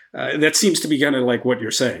that seems to be kind of like what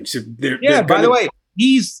you're saying. So by the way,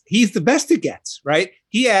 he's the best it gets, right?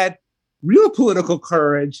 He had real political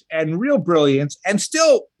courage and real brilliance, and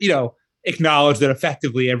still, acknowledge that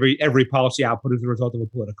effectively every policy output is the result of a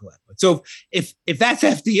political input. So if that's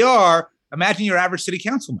FDR, imagine your average city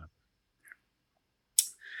council member.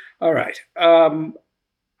 All right.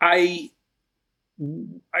 I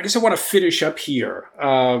guess I want to finish up here.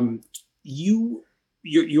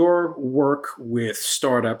 Your work with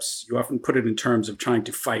startups, you often put it in terms of trying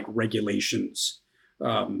to fight regulations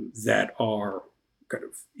that are kind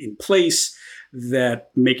of in place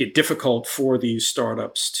that make it difficult for these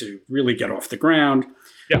startups to really get off the ground.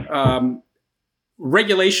 Yeah.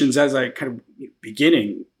 Regulations, as I kind of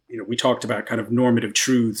beginning, we talked about kind of normative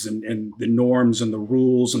truths and the norms and the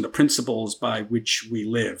rules and the principles by which we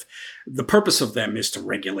live. The purpose of them is to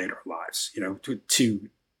regulate our lives,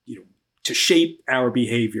 to shape our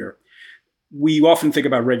behavior. We often think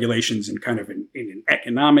about regulations in kind of in an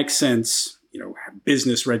economic sense,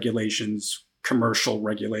 business regulations, commercial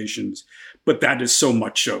regulations, but that is so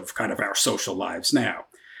much of kind of our social lives now.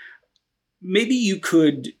 Maybe you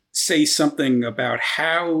could say something about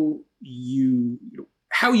how you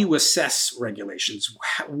assess regulations.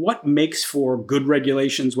 What makes for good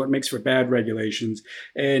regulations? What makes for bad regulations?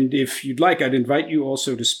 And if you'd like, I'd invite you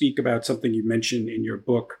also to speak about something you mentioned in your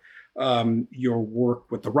book, your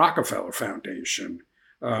work with the Rockefeller Foundation,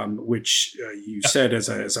 which you said as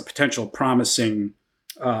a potential promising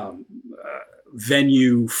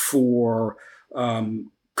venue for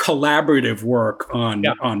collaborative work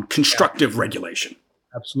on constructive regulation.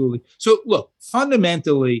 Absolutely. So look,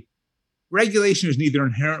 fundamentally, regulation is neither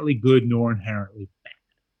inherently good nor inherently bad,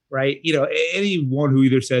 right? Anyone who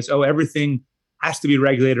either says, "Oh, everything has to be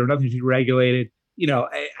regulated" or "nothing should be regulated,"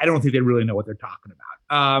 I don't think they really know what they're talking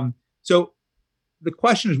about. So the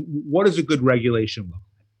question is, what does a good regulation look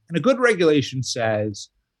like? And a good regulation says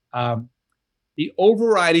the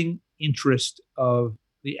overriding interest of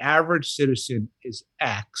the average citizen is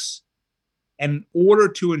X. And in order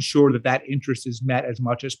to ensure that that interest is met as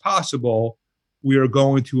much as possible, we are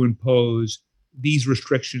going to impose these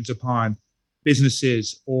restrictions upon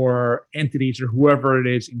businesses or entities or whoever it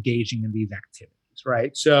is engaging in these activities,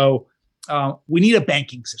 right? So we need a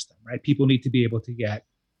banking system, right? People need to be able to get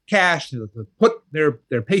cash, to put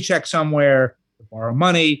their paycheck somewhere, to borrow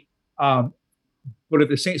money. But at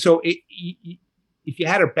the same, so if you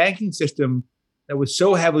had a banking system that was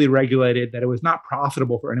so heavily regulated that it was not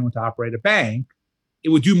profitable for anyone to operate a bank, it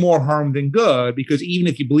would do more harm than good, because even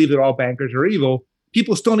if you believe that all bankers are evil,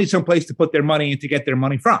 people still need some place to put their money and to get their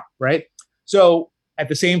money from, right? So at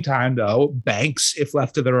the same time, though, banks, if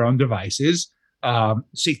left to their own devices,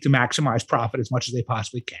 seek to maximize profit as much as they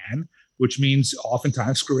possibly can, which means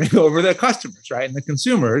oftentimes screwing over their customers, right, and the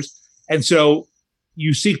consumers. And so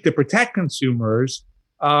you seek to protect consumers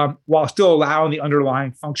while still allowing the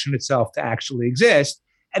underlying function itself to actually exist.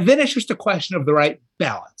 And then it's just a question of the right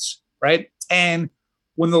balance, right? And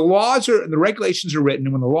when the laws are, the regulations are written,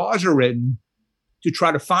 and when the laws are written to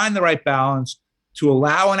try to find the right balance to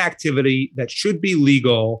allow an activity that should be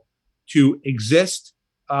legal to exist,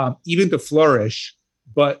 even to flourish,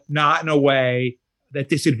 but not in a way that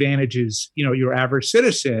disadvantages, your average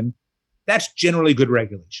citizen, that's generally good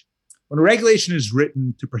regulation. When a regulation is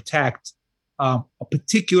written to protect a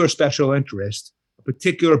particular special interest, a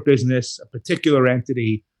particular business, a particular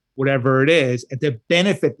entity, whatever it is, and to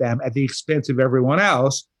benefit them at the expense of everyone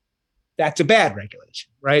else, that's a bad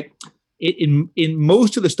regulation, right? In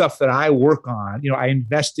most of the stuff that I work on, I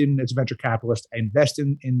invest in, as a venture capitalist, I invest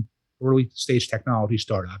in early stage technology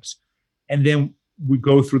startups. And then we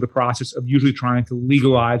go through the process of usually trying to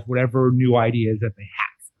legalize whatever new ideas that they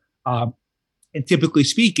have. And typically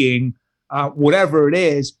speaking, whatever it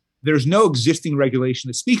is, there's no existing regulation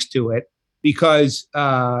that speaks to it, because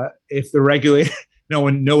if the regulator, no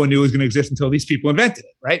one knew it was going to exist until these people invented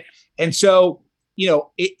it, right? And so,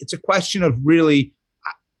 it's a question of really,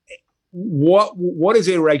 what is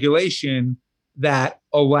a regulation that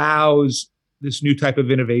allows this new type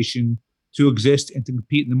of innovation to exist and to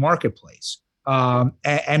compete in the marketplace? And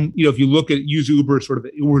if you use Uber,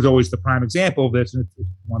 Uber is always the prime example of this, and it's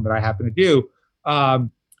one that I happen to do.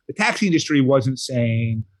 The taxi industry wasn't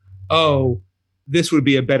saying, "Oh, this would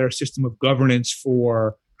be a better system of governance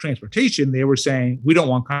for transportation." They were saying, "We don't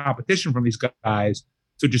want competition from these guys,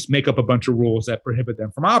 so just make up a bunch of rules that prohibit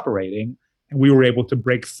them from operating." And we were able to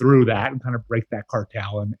break through that and kind of break that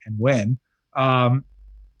cartel and win. And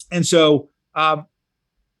so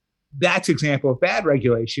that's an example of bad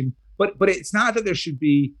regulation. But it's not that there should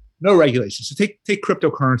be no regulation. So take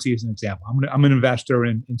cryptocurrency as an example. I'm an investor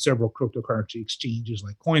in several cryptocurrency exchanges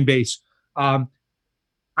like Coinbase.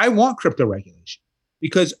 I want crypto regulation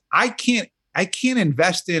because I can't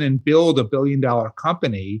invest in and build $1 billion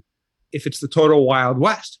company if it's the total Wild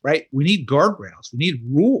West, right? We need guardrails. We need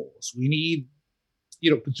rules. We need,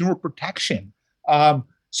 consumer protection.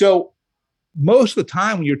 So most of the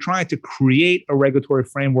time when you're trying to create a regulatory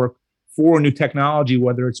framework for a new technology,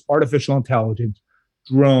 whether it's artificial intelligence,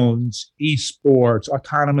 drones, esports,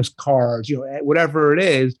 autonomous cars, whatever it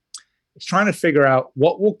is, it's trying to figure out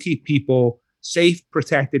what will keep people safe,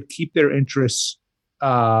 protected, keep their interests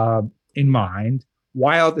in mind,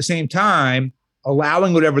 while at the same time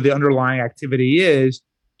allowing whatever the underlying activity is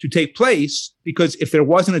to take place, because if there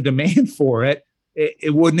wasn't a demand for it,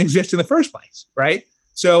 it wouldn't exist in the first place, right?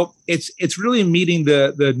 So it's really meeting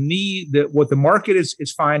the need, that what the market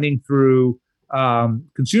is finding through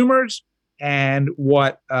consumers, and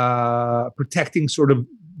what protecting sort of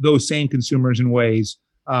those same consumers in ways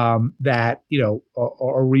that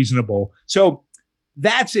are reasonable. So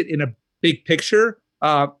that's it in a big picture.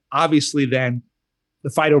 Obviously, then the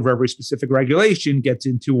fight over every specific regulation gets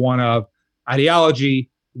into one of ideology,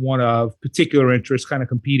 one of particular interests, kind of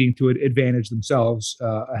competing to advantage themselves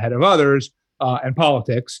ahead of others, and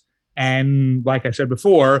politics. And like I said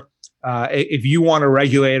before, if you want a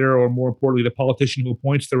regulator, or more importantly, the politician who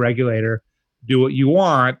appoints the regulator, do what you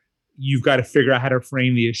want, you've got to figure out how to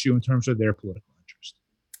frame the issue in terms of their political interest.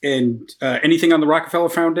 And anything on the Rockefeller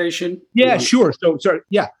Foundation? Yeah, sure. So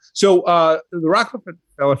the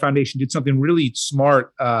Rockefeller Foundation did something really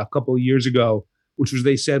smart a couple of years ago, which was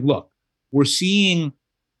they said, look, we're seeing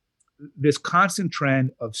this constant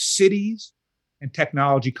trend of cities and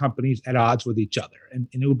technology companies at odds with each other. And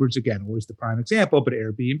Uber's, again, always the prime example, but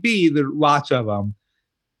Airbnb, there are lots of them.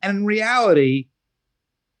 And in reality,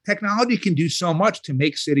 technology can do so much to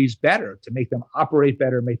make cities better, to make them operate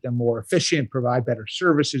better, make them more efficient, provide better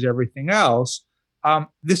services, everything else.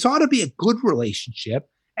 This ought to be a good relationship.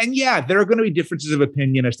 And yeah, there are going to be differences of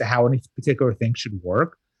opinion as to how any particular thing should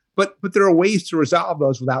work. But there are ways to resolve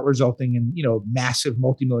those without resulting in, massive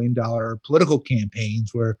multi-million-dollar political campaigns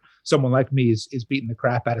where someone like me is beating the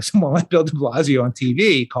crap out of someone like Bill de Blasio on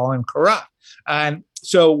TV, calling him corrupt. And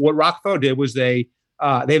so what Rockefeller did was they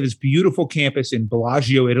have this beautiful campus in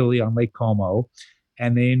Bellagio, Italy, on Lake Como,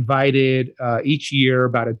 and they invited each year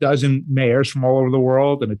about a dozen mayors from all over the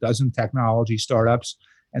world and a dozen technology startups,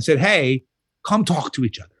 and said, hey, come talk to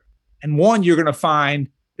each other. And one, you're going to find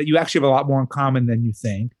that you actually have a lot more in common than you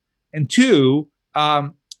think. And two,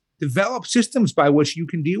 develop systems by which you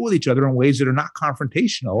can deal with each other in ways that are not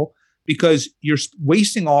confrontational, because you're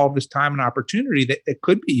wasting all of this time and opportunity that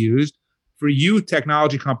could be used for you,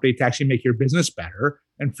 technology company, to actually make your business better,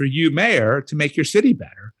 and for you, mayor, to make your city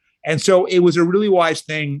better. And so it was a really wise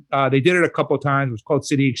thing. They did it a couple of times. It was called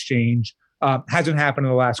City Exchange. Hasn't happened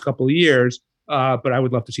in the last couple of years, but I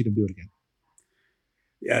would love to see them do it again.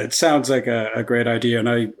 Yeah, it sounds like a great idea. And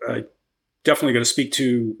I definitely going to speak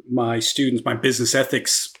to my students, my business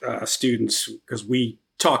ethics students, because we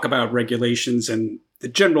talk about regulations, and the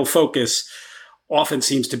general focus often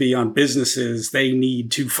seems to be on businesses. They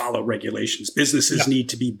need to follow regulations. Businesses need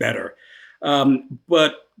to be better.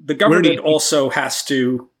 But the government also has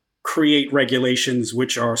to create regulations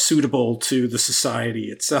which are suitable to the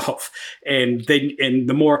society itself. And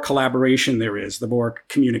the more collaboration there is, the more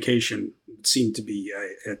communication seems to be,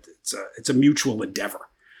 it's a mutual endeavor.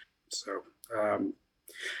 So,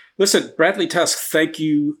 listen, Bradley Tusk, thank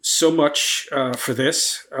you so much for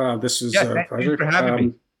this. This was a pleasure. Thanks for having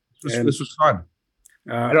me. This was fun.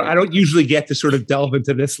 I don't usually get to sort of delve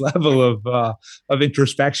into this level of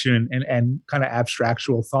introspection and kind of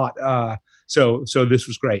abstractual thought. So this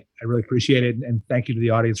was great. I really appreciate it, and thank you to the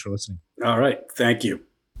audience for listening. All right, thank you.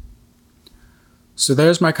 So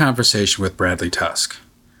there's my conversation with Bradley Tusk.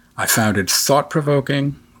 I found it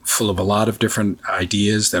thought-provoking, full of a lot of different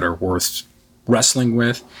ideas that are worth wrestling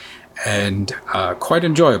with, and quite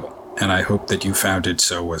enjoyable. And I hope that you found it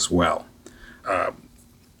so as well.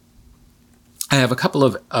 I have a couple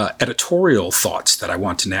of editorial thoughts that I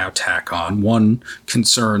want to now tack on. One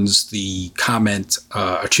concerns the comment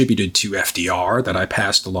attributed to FDR that I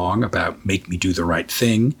passed along about make me do the right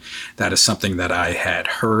thing. That is something that I had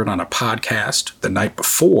heard on a podcast the night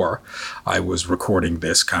before I was recording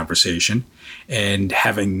this conversation. And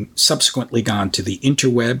having subsequently gone to the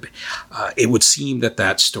interweb, it would seem that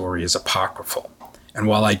that story is apocryphal. And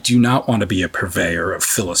while I do not want to be a purveyor of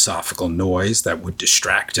philosophical noise that would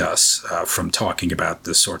distract us from talking about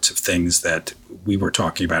the sorts of things that we were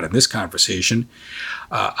talking about in this conversation,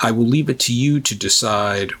 I will leave it to you to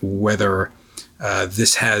decide whether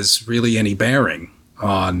this has really any bearing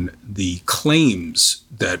on the claims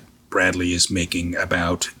that Bradley is making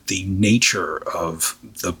about the nature of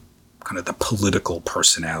the kind of the political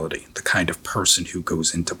personality, the kind of person who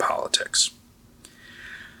goes into politics.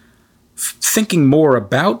 Thinking more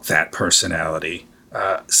about that personality,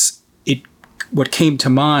 what came to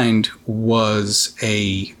mind was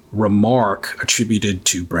a remark attributed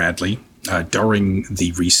to Bradley during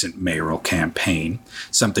the recent mayoral campaign.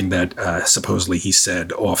 Something that supposedly he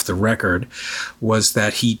said off the record was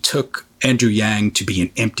that he took Andrew Yang to be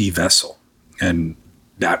an empty vessel, and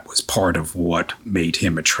that was part of what made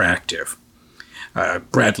him attractive.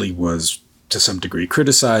 Bradley was to some degree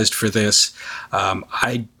criticized for this.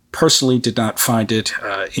 I personally did not find it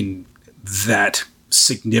in that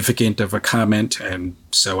significant of a comment, and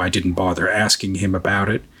so I didn't bother asking him about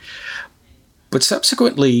it. But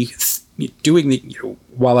subsequently,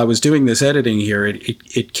 while I was doing this editing here,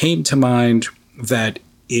 it came to mind that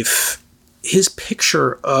if his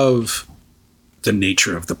picture of the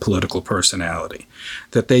nature of the political personality,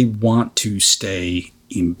 that they want to stay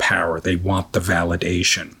in power, they want the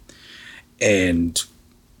validation, and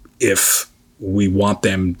if we want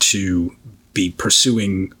them to be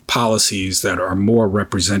pursuing policies that are more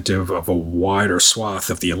representative of a wider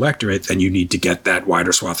swath of the electorate, then you need to get that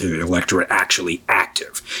wider swath of the electorate actually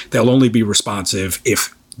active. They'll only be responsive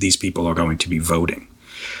if these people are going to be voting.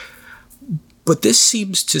 But this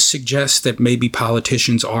seems to suggest that maybe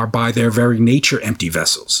politicians are by their very nature empty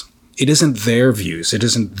vessels. It isn't their views, it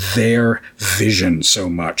isn't their vision so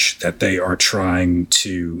much that they are trying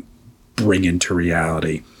to bring into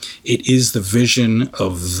reality. It is the vision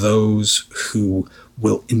of those who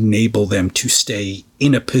will enable them to stay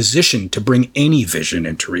in a position to bring any vision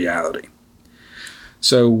into reality.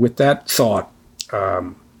 So with that thought,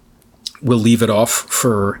 we'll leave it off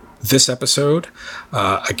for this episode.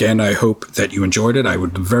 Again, I hope that you enjoyed it. I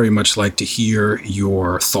would very much like to hear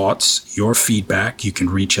your thoughts, your feedback. You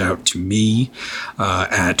can reach out to me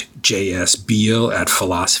at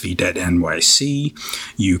jsbeal@philosophy.nyc.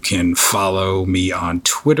 You can follow me on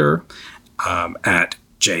Twitter at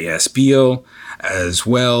jsbeal, as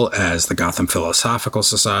well as the Gotham Philosophical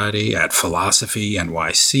Society at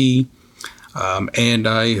philosophy.nyc. And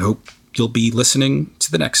I hope you'll be listening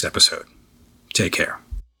to the next episode. Take care.